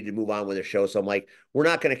and we needed to move on with the show. So I'm like, we're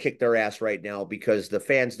not going to kick their ass right now because the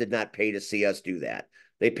fans did not pay to see us do that.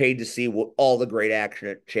 They paid to see all the great action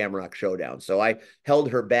at Shamrock Showdown. So I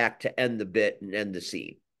held her back to end the bit and end the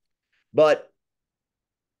scene. But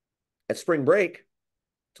at spring break,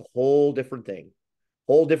 it's a whole different thing,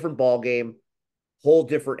 whole different ball game, whole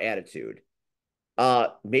different attitude.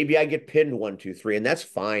 Maybe I get pinned 1, 2, 3, and that's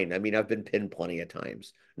fine. I mean, I've been pinned plenty of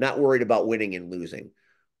times. Not worried about winning and losing.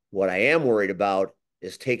 What I am worried about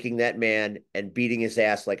is taking that man and beating his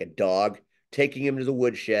ass like a dog, taking him to the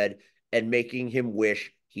woodshed, and making him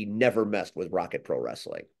wish he never messed with Rocket Pro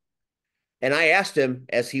Wrestling. And I asked him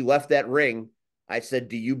as he left that ring, I said,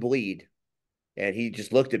 "Do you bleed?" And he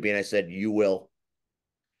just looked at me and I said, "You will."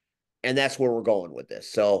 And that's where we're going with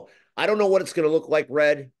this. So I don't know what it's going to look like,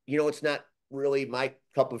 Red. It's not really my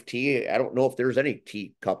cup of tea. I don't know if there's any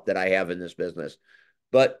tea cup that I have in this business,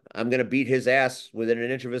 but I'm going to beat his ass within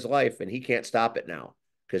an inch of his life, and he can't stop it now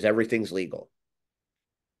because everything's legal.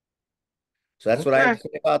 So that's what I have to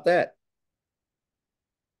say about that.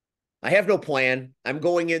 I have no plan. I'm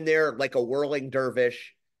going in there like a whirling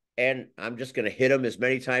dervish, and I'm just going to hit him as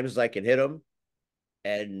many times as I can hit him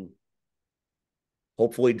and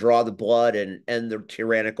hopefully draw the blood and end the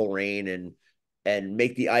tyrannical reign and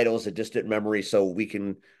make the idols a distant memory so we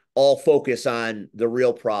can all focus on the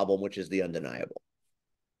real problem, which is the undeniable.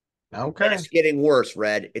 Okay. And it's getting worse,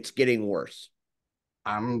 Red. It's getting worse.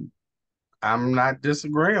 I'm not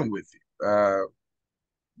disagreeing with you.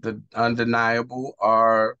 The undeniable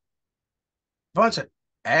are a bunch of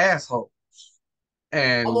assholes.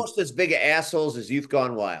 And almost as big of assholes as Youth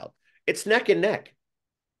Gone Wild. It's neck and neck.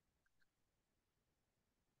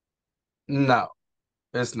 No,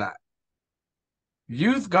 it's not.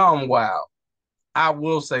 Youth Gone Wild, I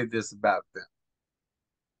will say this about them.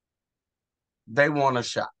 They want a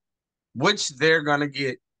shot, which they're going to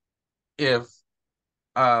get if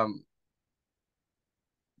the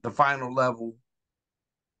final level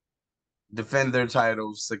defend their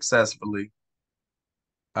titles successfully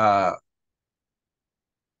at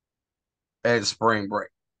spring break.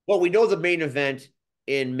 Well, we know the main event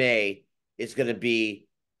in May is going to be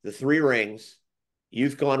the 3 rings,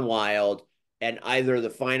 Youth Gone Wild, and either the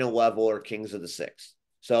final level or Kings of the Six.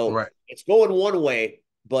 So It's going one way,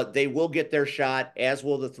 but they will get their shot, as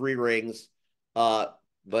will the 3 rings. But,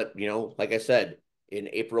 like I said, in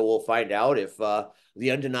April, we'll find out if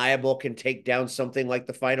the undeniable can take down something like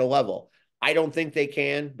the final level. I don't think they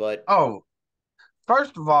can, but... Oh,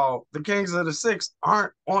 first of all, the Kings of the Six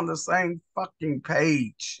aren't on the same fucking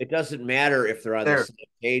page. It doesn't matter if they're on the same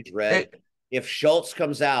page, Red. If Schultz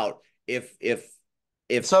comes out, if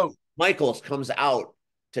Michaels comes out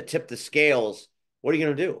to tip the scales, what are you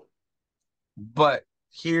going to do? But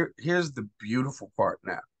here's the beautiful part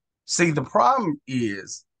now. See, the problem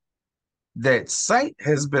is that Saint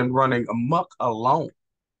has been running amok alone,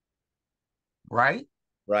 right?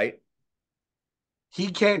 Right. He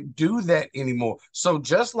can't do that anymore. So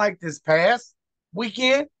just like this past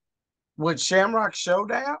weekend with Shamrock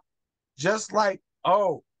Showdown, just like,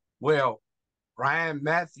 oh, well, Ryan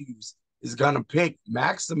Matthews is going to pick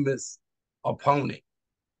Maximus' opponent.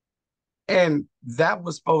 And that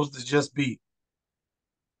was supposed to just be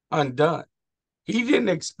undone. He didn't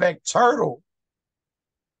expect Turtle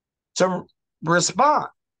to respond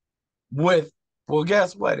with, well,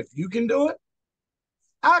 guess what? If you can do it,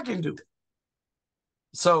 I can do it.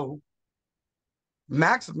 So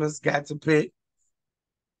Maximus got to pick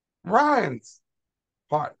Ryan's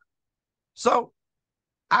partner. So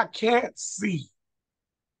I can't see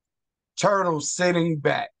Turtle sitting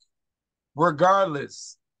back,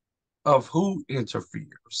 regardless of who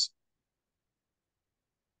interferes,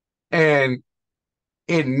 and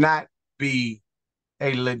it not be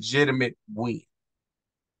a legitimate win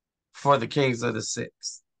for the Kings of the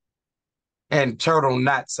Six, and Turtle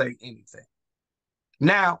not say anything.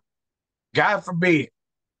 Now, God forbid,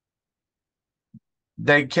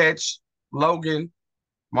 they catch Logan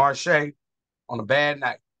Marche on a bad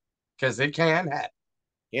night, because it can happen.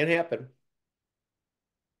 Can happen.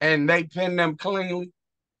 And they pin them cleanly,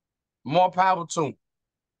 more power to them.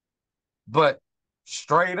 But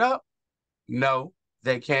straight up, no,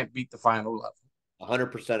 they can't beat the final level.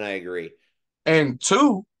 100% I agree. And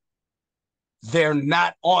two, they're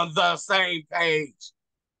not on the same page.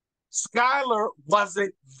 Skylar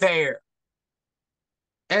wasn't there.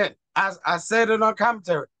 And I said it on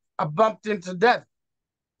commentary. I bumped into Devin.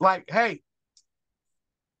 Like, hey,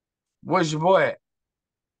 where's your boy at?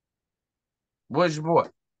 Where's your boy?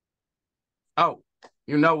 Oh,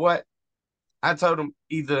 you know what? I told him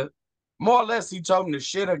either, more or less, he told him to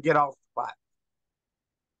shit or get off the pot.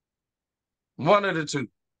 One of the two.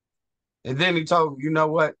 And then he told him, you know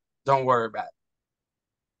what? Don't worry about it.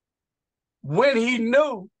 When he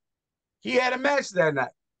knew he had a match that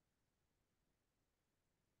night.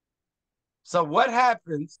 So what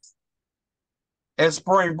happens at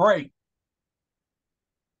spring break?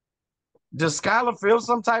 Does Skylar feel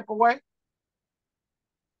some type of way?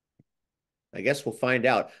 I guess we'll find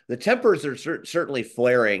out. The tempers are certainly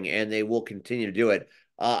flaring, and they will continue to do it.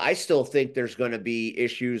 I still think there's going to be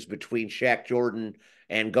issues between Shaq Jordan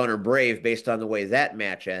and Gunner Brave based on the way that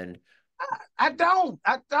match end. I don't.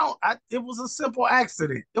 It was a simple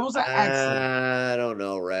accident. It was an accident. I don't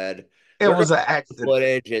know, Red. It was an accident.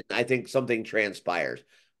 Footage, and I think something transpires.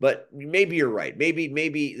 But maybe you're right.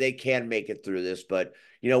 Maybe they can make it through this. But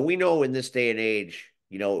we know in this day and age,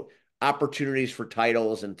 opportunities for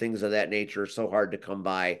titles and things of that nature are so hard to come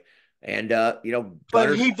by. And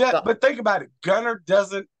but he does. But think about it. Gunner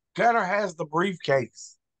has the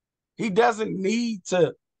briefcase. He doesn't need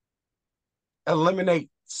to eliminate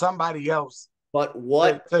somebody else. But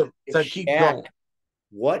what to keep going?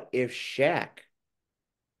 What if Shaq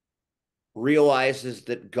realizes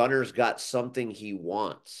that Gunner's got something he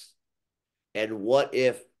wants? And what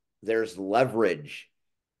if there's leverage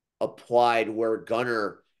applied where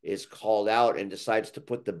Gunner is called out and decides to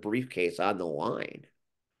put the briefcase on the line?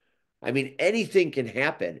 I mean, anything can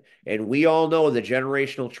happen. And we all know the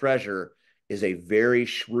generational treasure is a very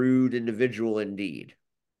shrewd individual indeed.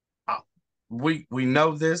 We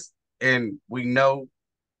know this, and we know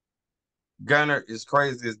Gunner is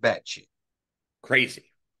crazy as batshit.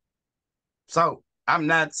 Crazy. So I'm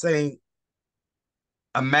not saying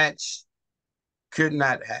a match could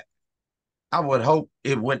not happen. I would hope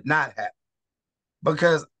it would not happen,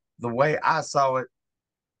 because the way I saw it,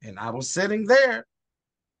 and I was sitting there,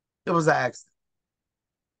 it was an accident.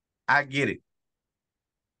 I get it.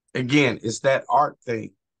 Again, it's that art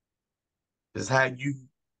thing. It's how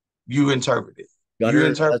you interpret it. You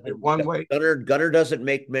interpret it one way. Gunner doesn't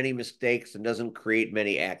make many mistakes and doesn't create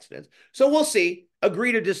many accidents. So we'll see.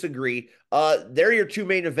 Agree to disagree. They're your two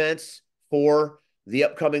main events for the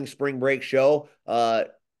upcoming spring break show.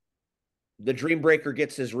 The Dream Breaker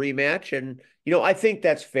gets his rematch, and I think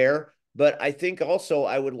that's fair. But I think also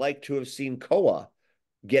I would like to have seen Koa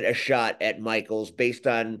get a shot at Michaels based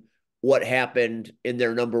on what happened in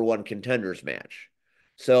their number one contenders match.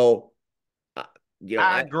 So,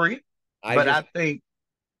 I agree, but I think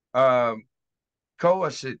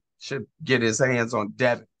Koa should get his hands on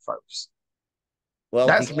Devin first. Well,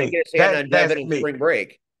 that's he me. Get his hand on Devin in spring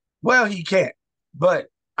break. Well, he can't, but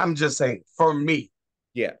I'm just saying for me.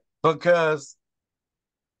 Yeah, because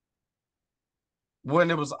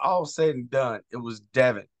when it was all said and done, it was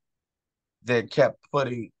Devin that kept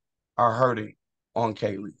putting or hurting on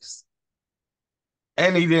Kaylee's.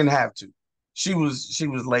 And he didn't have to. She was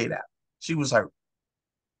laid out. She was hurt.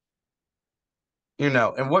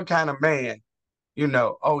 And what kind of man,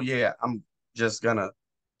 oh yeah, I'm just gonna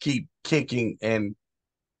keep kicking and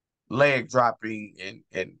leg dropping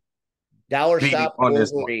and dollar stop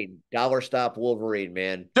Wolverine. Dollar stop Wolverine,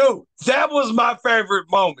 man. Dude, that was my favorite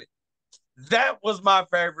moment. That was my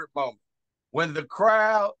favorite moment. When the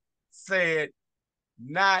crowd said,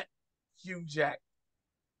 not Hugh Jackman.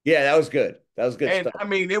 Yeah, that was good. That was good And stuff. I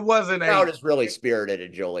mean, it wasn't Crowd is really spirited in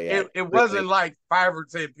it, Joliet. it Really. wasn't like 5 or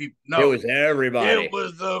 10 people. It No, was everybody. it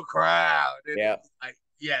was the crowd. And it Yeah. was like,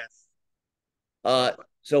 yes. Uh, So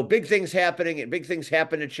so big things happening, and big things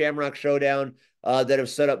happen at Shamrock Showdown that have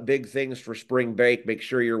set up big things for spring break. Make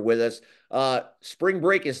sure you're with us. Spring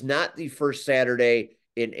break is not the first Saturday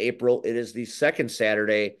in April. It is the second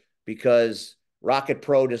Saturday because Rocket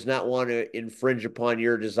Pro does not want to infringe upon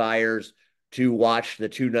your desires to watch the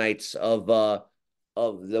 2 nights of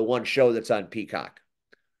the one show that's on Peacock.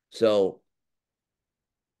 So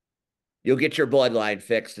you'll get your bloodline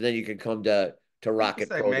fixed, and then you can come to you can Rocket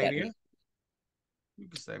say Pro that Mania. night. You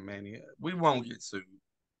can say Mania. We won't get sued.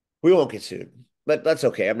 We won't get sued, but that's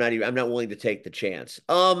okay. I'm not willing to take the chance.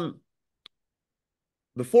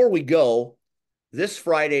 Before we go, this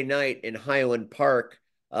Friday night in Highland Park,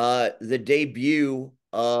 the debut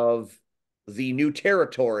of the new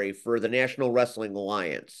territory for the National Wrestling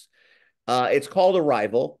Alliance. It's called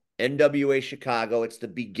Arrival, NWA Chicago. It's the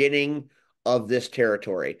beginning of this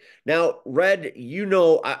territory. Now, Red, you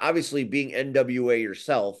know, obviously being NWA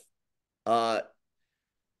yourself, uh,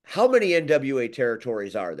 how many NWA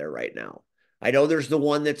territories are there right now? I know there's the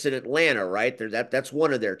one that's in Atlanta, right? That's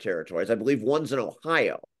one of their territories. I believe one's in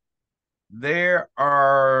Ohio. There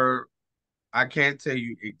are, I can't tell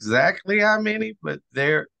you exactly how many, but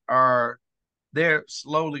they're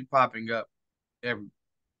slowly popping up every.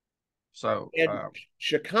 So, And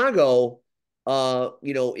Chicago,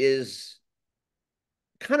 is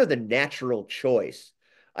kind of the natural choice.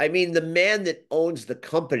 I mean, the man that owns the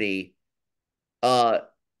company uh,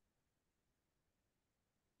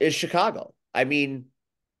 is Chicago. I mean,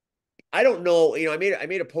 I don't know. I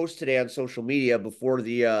made a post today on social media before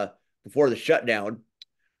the shutdown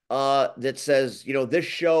that says, this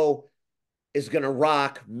show is going to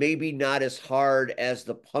rock, maybe not as hard as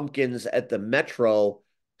the Pumpkins at the Metro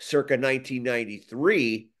circa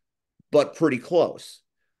 1993, but pretty close.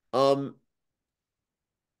 Um,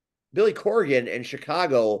 Billy Corgan and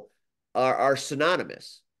Chicago are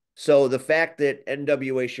synonymous. So the fact that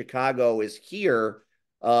NWA Chicago is here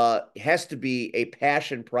has to be a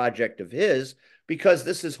passion project of his because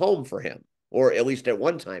this is home for him, or at least at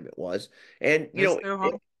one time it was. And, it's still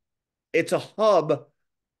home. it's a hub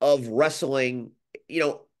of wrestling.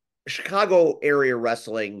 Chicago area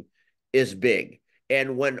wrestling is big.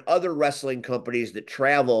 And when other wrestling companies that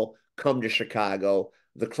travel come to Chicago,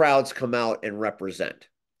 the crowds come out and represent.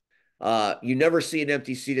 You never see an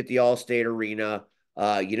empty seat at the Allstate Arena.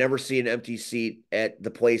 You never see an empty seat at the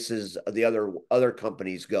places the other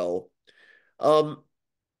companies go. Um,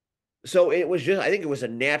 so I think it was a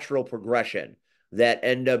natural progression that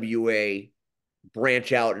NWA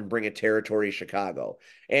branch out and bring a territory to Chicago.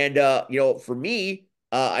 And for me,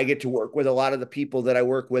 I get to work with a lot of the people that I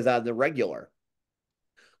work with on the regular.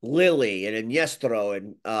 Lily and Iniestro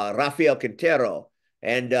and Rafael Quintero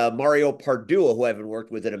and Mario Pardua, who I haven't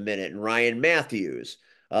worked with in a minute, and Ryan Matthews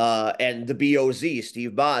and the BOZ,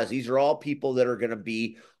 Steve Boz. These are all people that are going to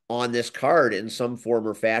be on this card in some form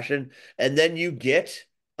or fashion. And then you get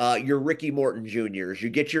your Ricky Morton Juniors, you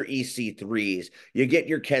get your EC3s, you get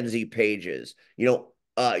your Kenzie Pages, your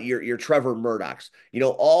Trevor Murdochs,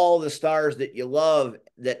 all the stars that you love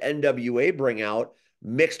that NWA bring out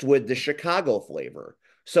mixed with the Chicago flavor.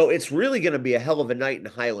 So it's really going to be a hell of a night in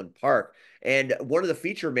Highland Park. And one of the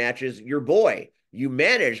feature matches, your boy, you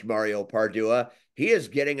managed Mario Pardua. He is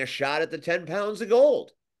getting a shot at the 10 pounds of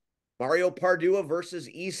gold. Mario Pardua versus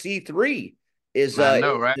EC3 is I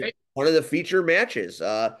know, right? one of the feature matches.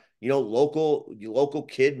 Local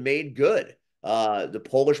kid made good. The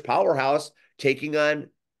Polish powerhouse taking on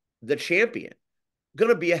the champion. Going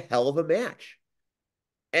to be a hell of a match.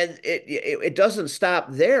 And it doesn't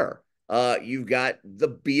stop there. You've got the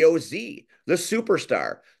BOZ, the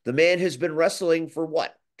superstar. The man has been wrestling for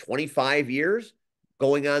what, 25 years?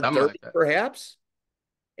 Going on Something 30, like that. perhaps?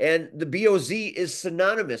 And the BOZ is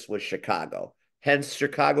synonymous with Chicago, hence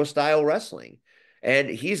Chicago style wrestling. And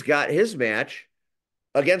he's got his match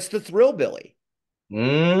against the Thrillbilly.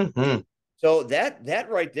 Mm-hmm. So that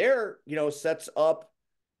right there, sets up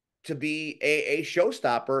to be a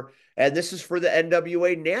showstopper. And this is for the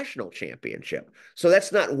NWA National Championship. So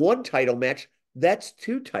that's not one title match, that's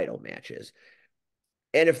two title matches.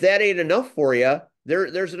 And if that ain't enough for you,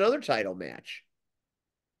 there's another title match.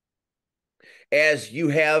 As you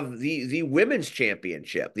have the women's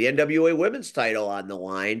championship, the NWA women's title on the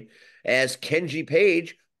line, as Kenji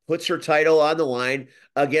Page puts her title on the line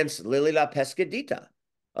against Lily La Pescadita,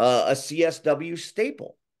 a CSW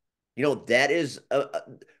staple. That is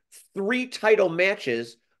three title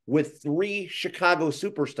matches with three Chicago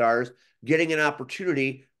superstars getting an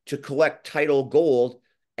opportunity to collect title gold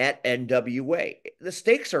at NWA. The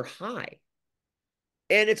stakes are high,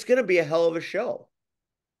 and it's going to be a hell of a show.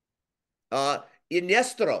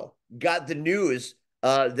 Inestro got the news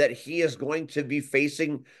that he is going to be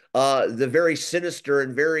facing the very sinister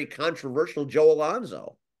and very controversial Joe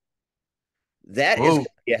Alonzo. That is going to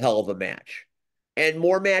be a hell of a match. And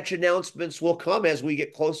more match announcements will come as we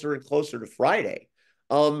get closer and closer to Friday.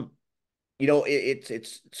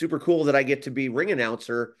 It's super cool that I get to be ring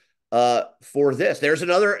announcer for this. There's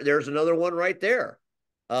another one right there.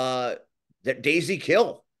 That Daisy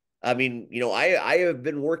Kill. I mean, I have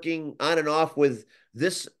been working on and off with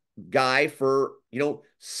this guy for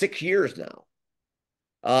 6 years now.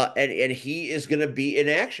 And he is going to be in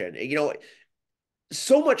action.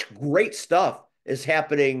 So much great stuff is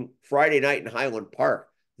happening Friday night in Highland Park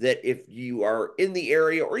that if you are in the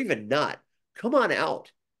area or even not, come on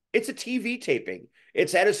out. It's a TV taping.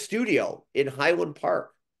 It's at a studio in Highland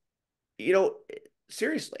Park.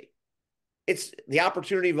 Seriously, it's the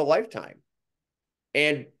opportunity of a lifetime.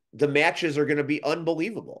 And the matches are going to be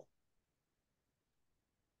unbelievable.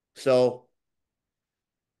 So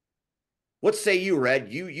what say you,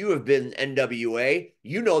 Red? You have been NWA.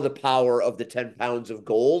 You know the power of the 10 pounds of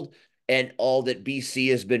gold and all that BC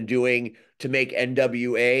has been doing to make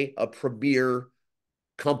NWA a premier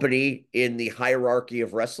company in the hierarchy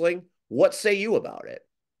of wrestling. What say you about it?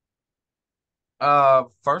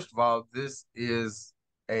 First of all, this is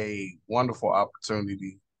a wonderful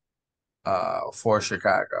opportunity for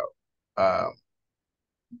Chicago.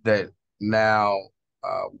 That now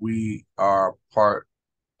we are part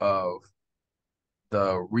of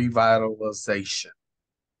the revitalization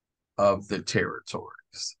of the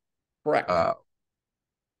territories. Correct.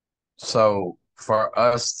 So for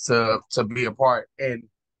us to be a part, and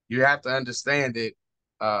you have to understand it,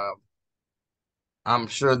 I'm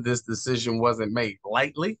sure this decision wasn't made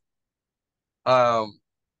lightly,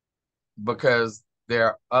 because there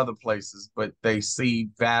are other places, but they see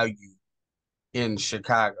value in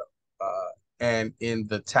Chicago and in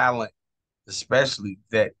the talent, especially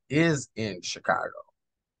that is in Chicago.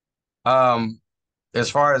 As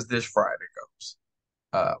far as this Friday goes,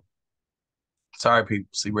 sorry, people,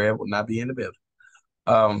 C-Red will not be in the building.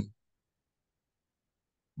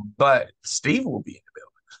 But Steve will be in the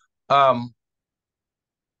building.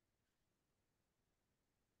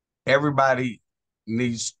 Everybody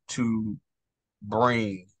needs to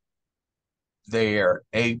bring their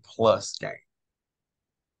A-plus game.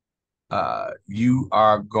 You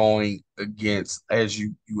are going against, as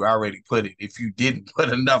you already put it, if you didn't put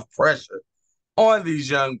enough pressure on these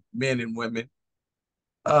young men and women,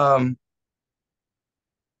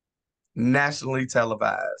 nationally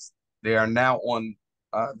televised. They are now on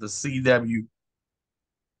the CW.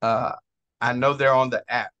 I know they're on the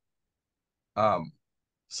app.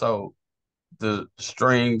 So the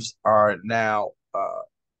streams are now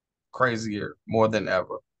crazier, more than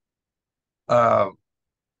ever.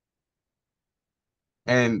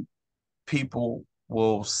 And people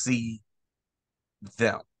will see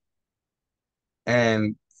them.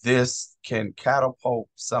 And this can catapult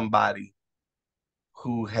somebody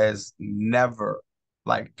who has never,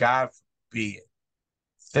 like, God forbid,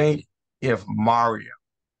 think if Mario,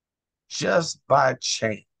 just by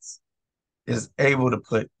chance, is able to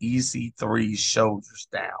put EC3's shoulders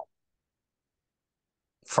down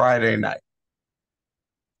Friday night,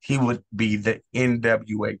 he would be the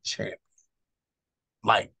NWA champion.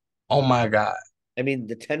 Like, oh my God. I mean,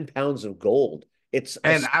 the 10 pounds of gold. It's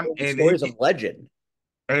stories of legend.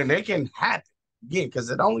 And it can happen again because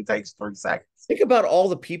it only takes 3 seconds. Think about all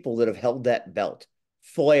the people that have held that belt.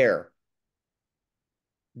 Flair,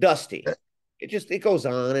 Dusty. It goes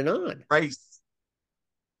on and on. Race.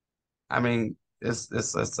 I mean, it's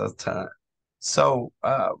a ton. So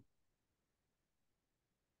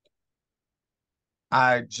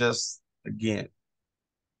I just, again,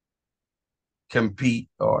 compete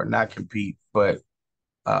or not compete, but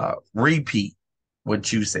repeat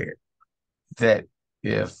what you said, that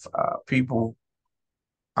if people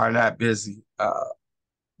are not busy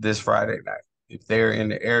this Friday night, if they're in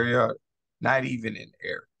the area, not even in the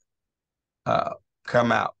area,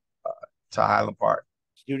 come out to Highland Park.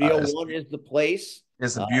 Studio One is the place.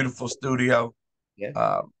 It's a beautiful studio.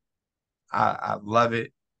 Yeah. I love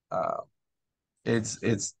it.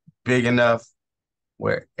 It's big enough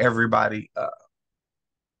where everybody,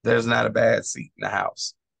 there's not a bad seat in the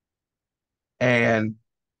house. And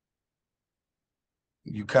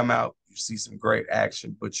you come out, you see some great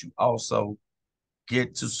action, but you also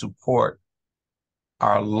get to support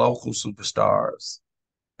our local superstars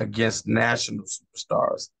against national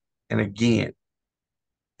superstars. And again,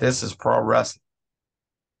 this is pro wrestling.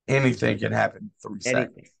 anything can happen in 3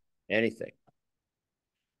 seconds. Anything.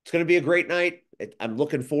 It's going to be a great night. I'm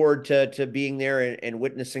looking forward to being there and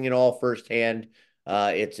witnessing it all firsthand.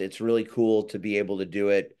 It's really cool to be able to do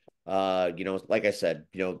it. Like I said,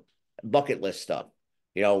 bucket list stuff.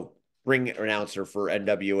 Ring announcer for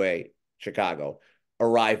NWA Chicago,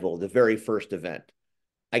 Arrival, the very first event.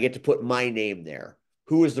 I get to put my name there.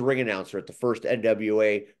 Who was the ring announcer at the first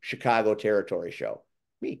NWA Chicago territory show?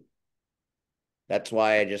 Me. That's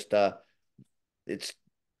why I just it's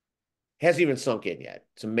hasn't even sunk in yet.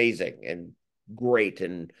 It's amazing and great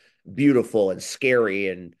and beautiful and scary.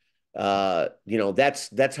 And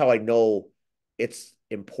that's how I know it's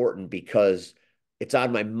important, because it's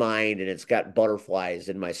on my mind and it's got butterflies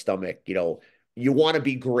in my stomach. You want to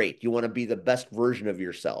be great. You want to be the best version of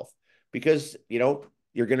yourself, because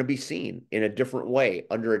you're going to be seen in a different way,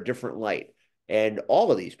 under a different light. And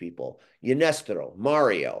all of these people, Ynestro,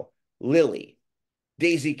 Mario, Lily,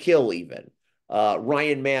 Daisy Kill, even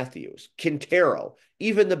Ryan Matthews, Quintero,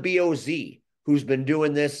 even the BOZ, who's been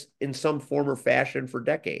doing this in some form or fashion for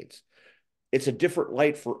decades. It's a different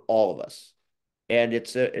light for all of us. And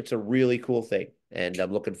it's a really cool thing. And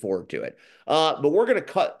I'm looking forward to it. But we're going to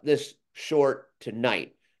cut this short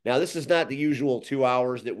tonight. Now, this is not the usual 2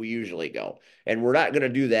 hours that we usually go. And we're not going to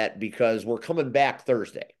do that because we're coming back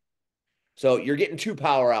Thursday. So you're getting 2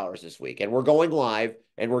 power hours this week. And we're going live,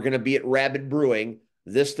 and we're going to be at Rabid Brewing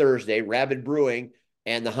this Thursday. Rabid Brewing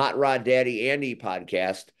and the Hot Rod Daddy Andy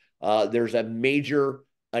podcast. There's a major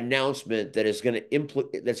announcement that is going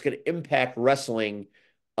to impact wrestling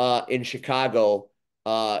in Chicago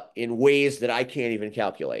in ways that I can't even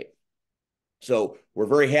calculate. So we're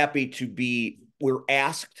very happy we're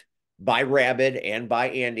asked by Rabid and by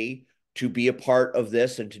Andy to be a part of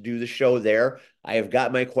this and to do the show there. I have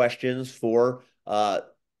got my questions for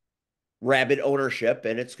Rabid ownership,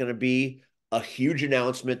 and it's going to be a huge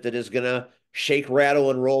announcement that is going to shake, rattle,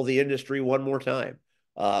 and roll the industry one more time.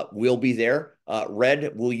 We'll be there.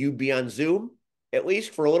 Red, will you be on Zoom at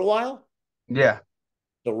least for a little while? Yeah.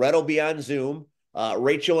 So Red will be on Zoom.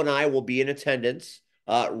 Rachel and I will be in attendance.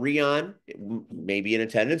 Rion may be in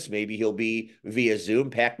attendance. Maybe he'll be via Zoom.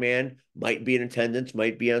 Pac-Man might be in attendance,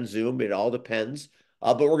 might be on Zoom. It all depends.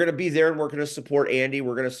 But we're going to be there, and we're going to support Andy.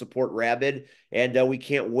 We're going to support Rabid. And we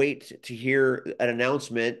can't wait to hear an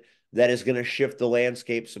announcement that is going to shift the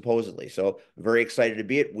landscape, supposedly. So very excited to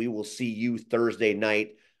be it. We will see you Thursday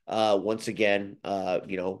night once again, on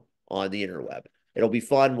the interweb. It'll be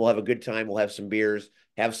fun. We'll have a good time. We'll have some beers,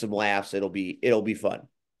 have some laughs. It'll be fun.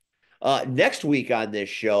 Next week on this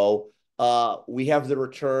show, we have the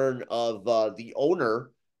return of the owner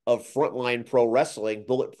of Frontline Pro Wrestling,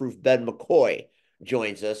 Bulletproof Ben McCoy,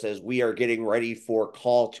 joins us as we are getting ready for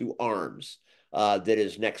Call to Arms. That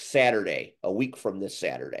is next Saturday, a week from this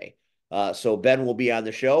Saturday. So Ben will be on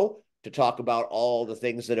the show to talk about all the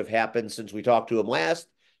things that have happened since we talked to him last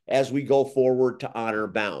as we go forward to Honor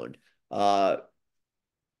Bound. I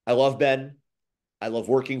love Ben. I love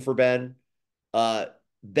working for Ben.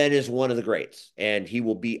 Ben is one of the greats, and he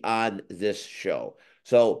will be on this show.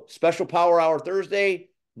 So special Power Hour Thursday.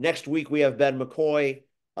 Next week, we have Ben McCoy.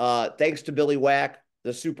 Thanks to Billy Whack.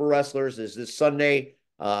 The SuperWrestlers is this Sunday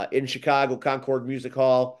in Chicago, Concord Music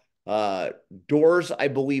Hall. Doors, I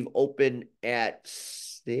believe, open at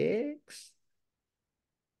 6.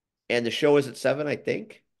 And the show is at 7, I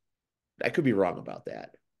think. I could be wrong about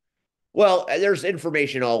that. Well, there's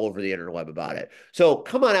information all over the interweb about it. So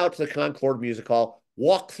come on out to the Concord Music Hall.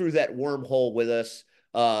 Walk through that wormhole with us.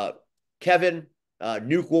 Kevin,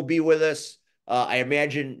 Nuke will be with us. I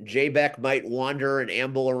imagine J-Beck might wander and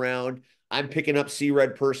amble around. I'm picking up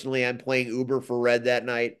C-Red personally. I'm playing Uber for Red that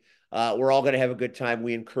night. We're all going to have a good time.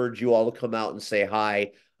 We encourage you all to come out and say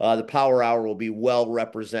hi. The Power Hour will be well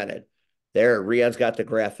represented. There, Rion's got the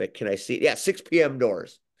graphic. Can I see it? Yeah, 6 p.m.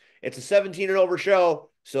 doors. It's a 17 and over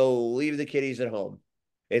show, so leave the kiddies at home.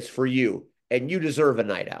 It's for you, and you deserve a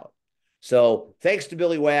night out. So thanks to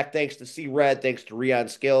Billy Whack, thanks to C-Red, thanks to Rion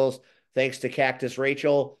Skills, thanks to Cactus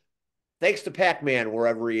Rachel, thanks to Pac-Man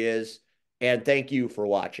wherever he is, and thank you for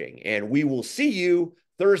watching. And we will see you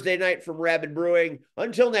Thursday night from Rabid Brewing.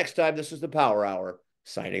 Until next time, this is the Power Hour,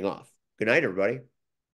 signing off. Good night, everybody.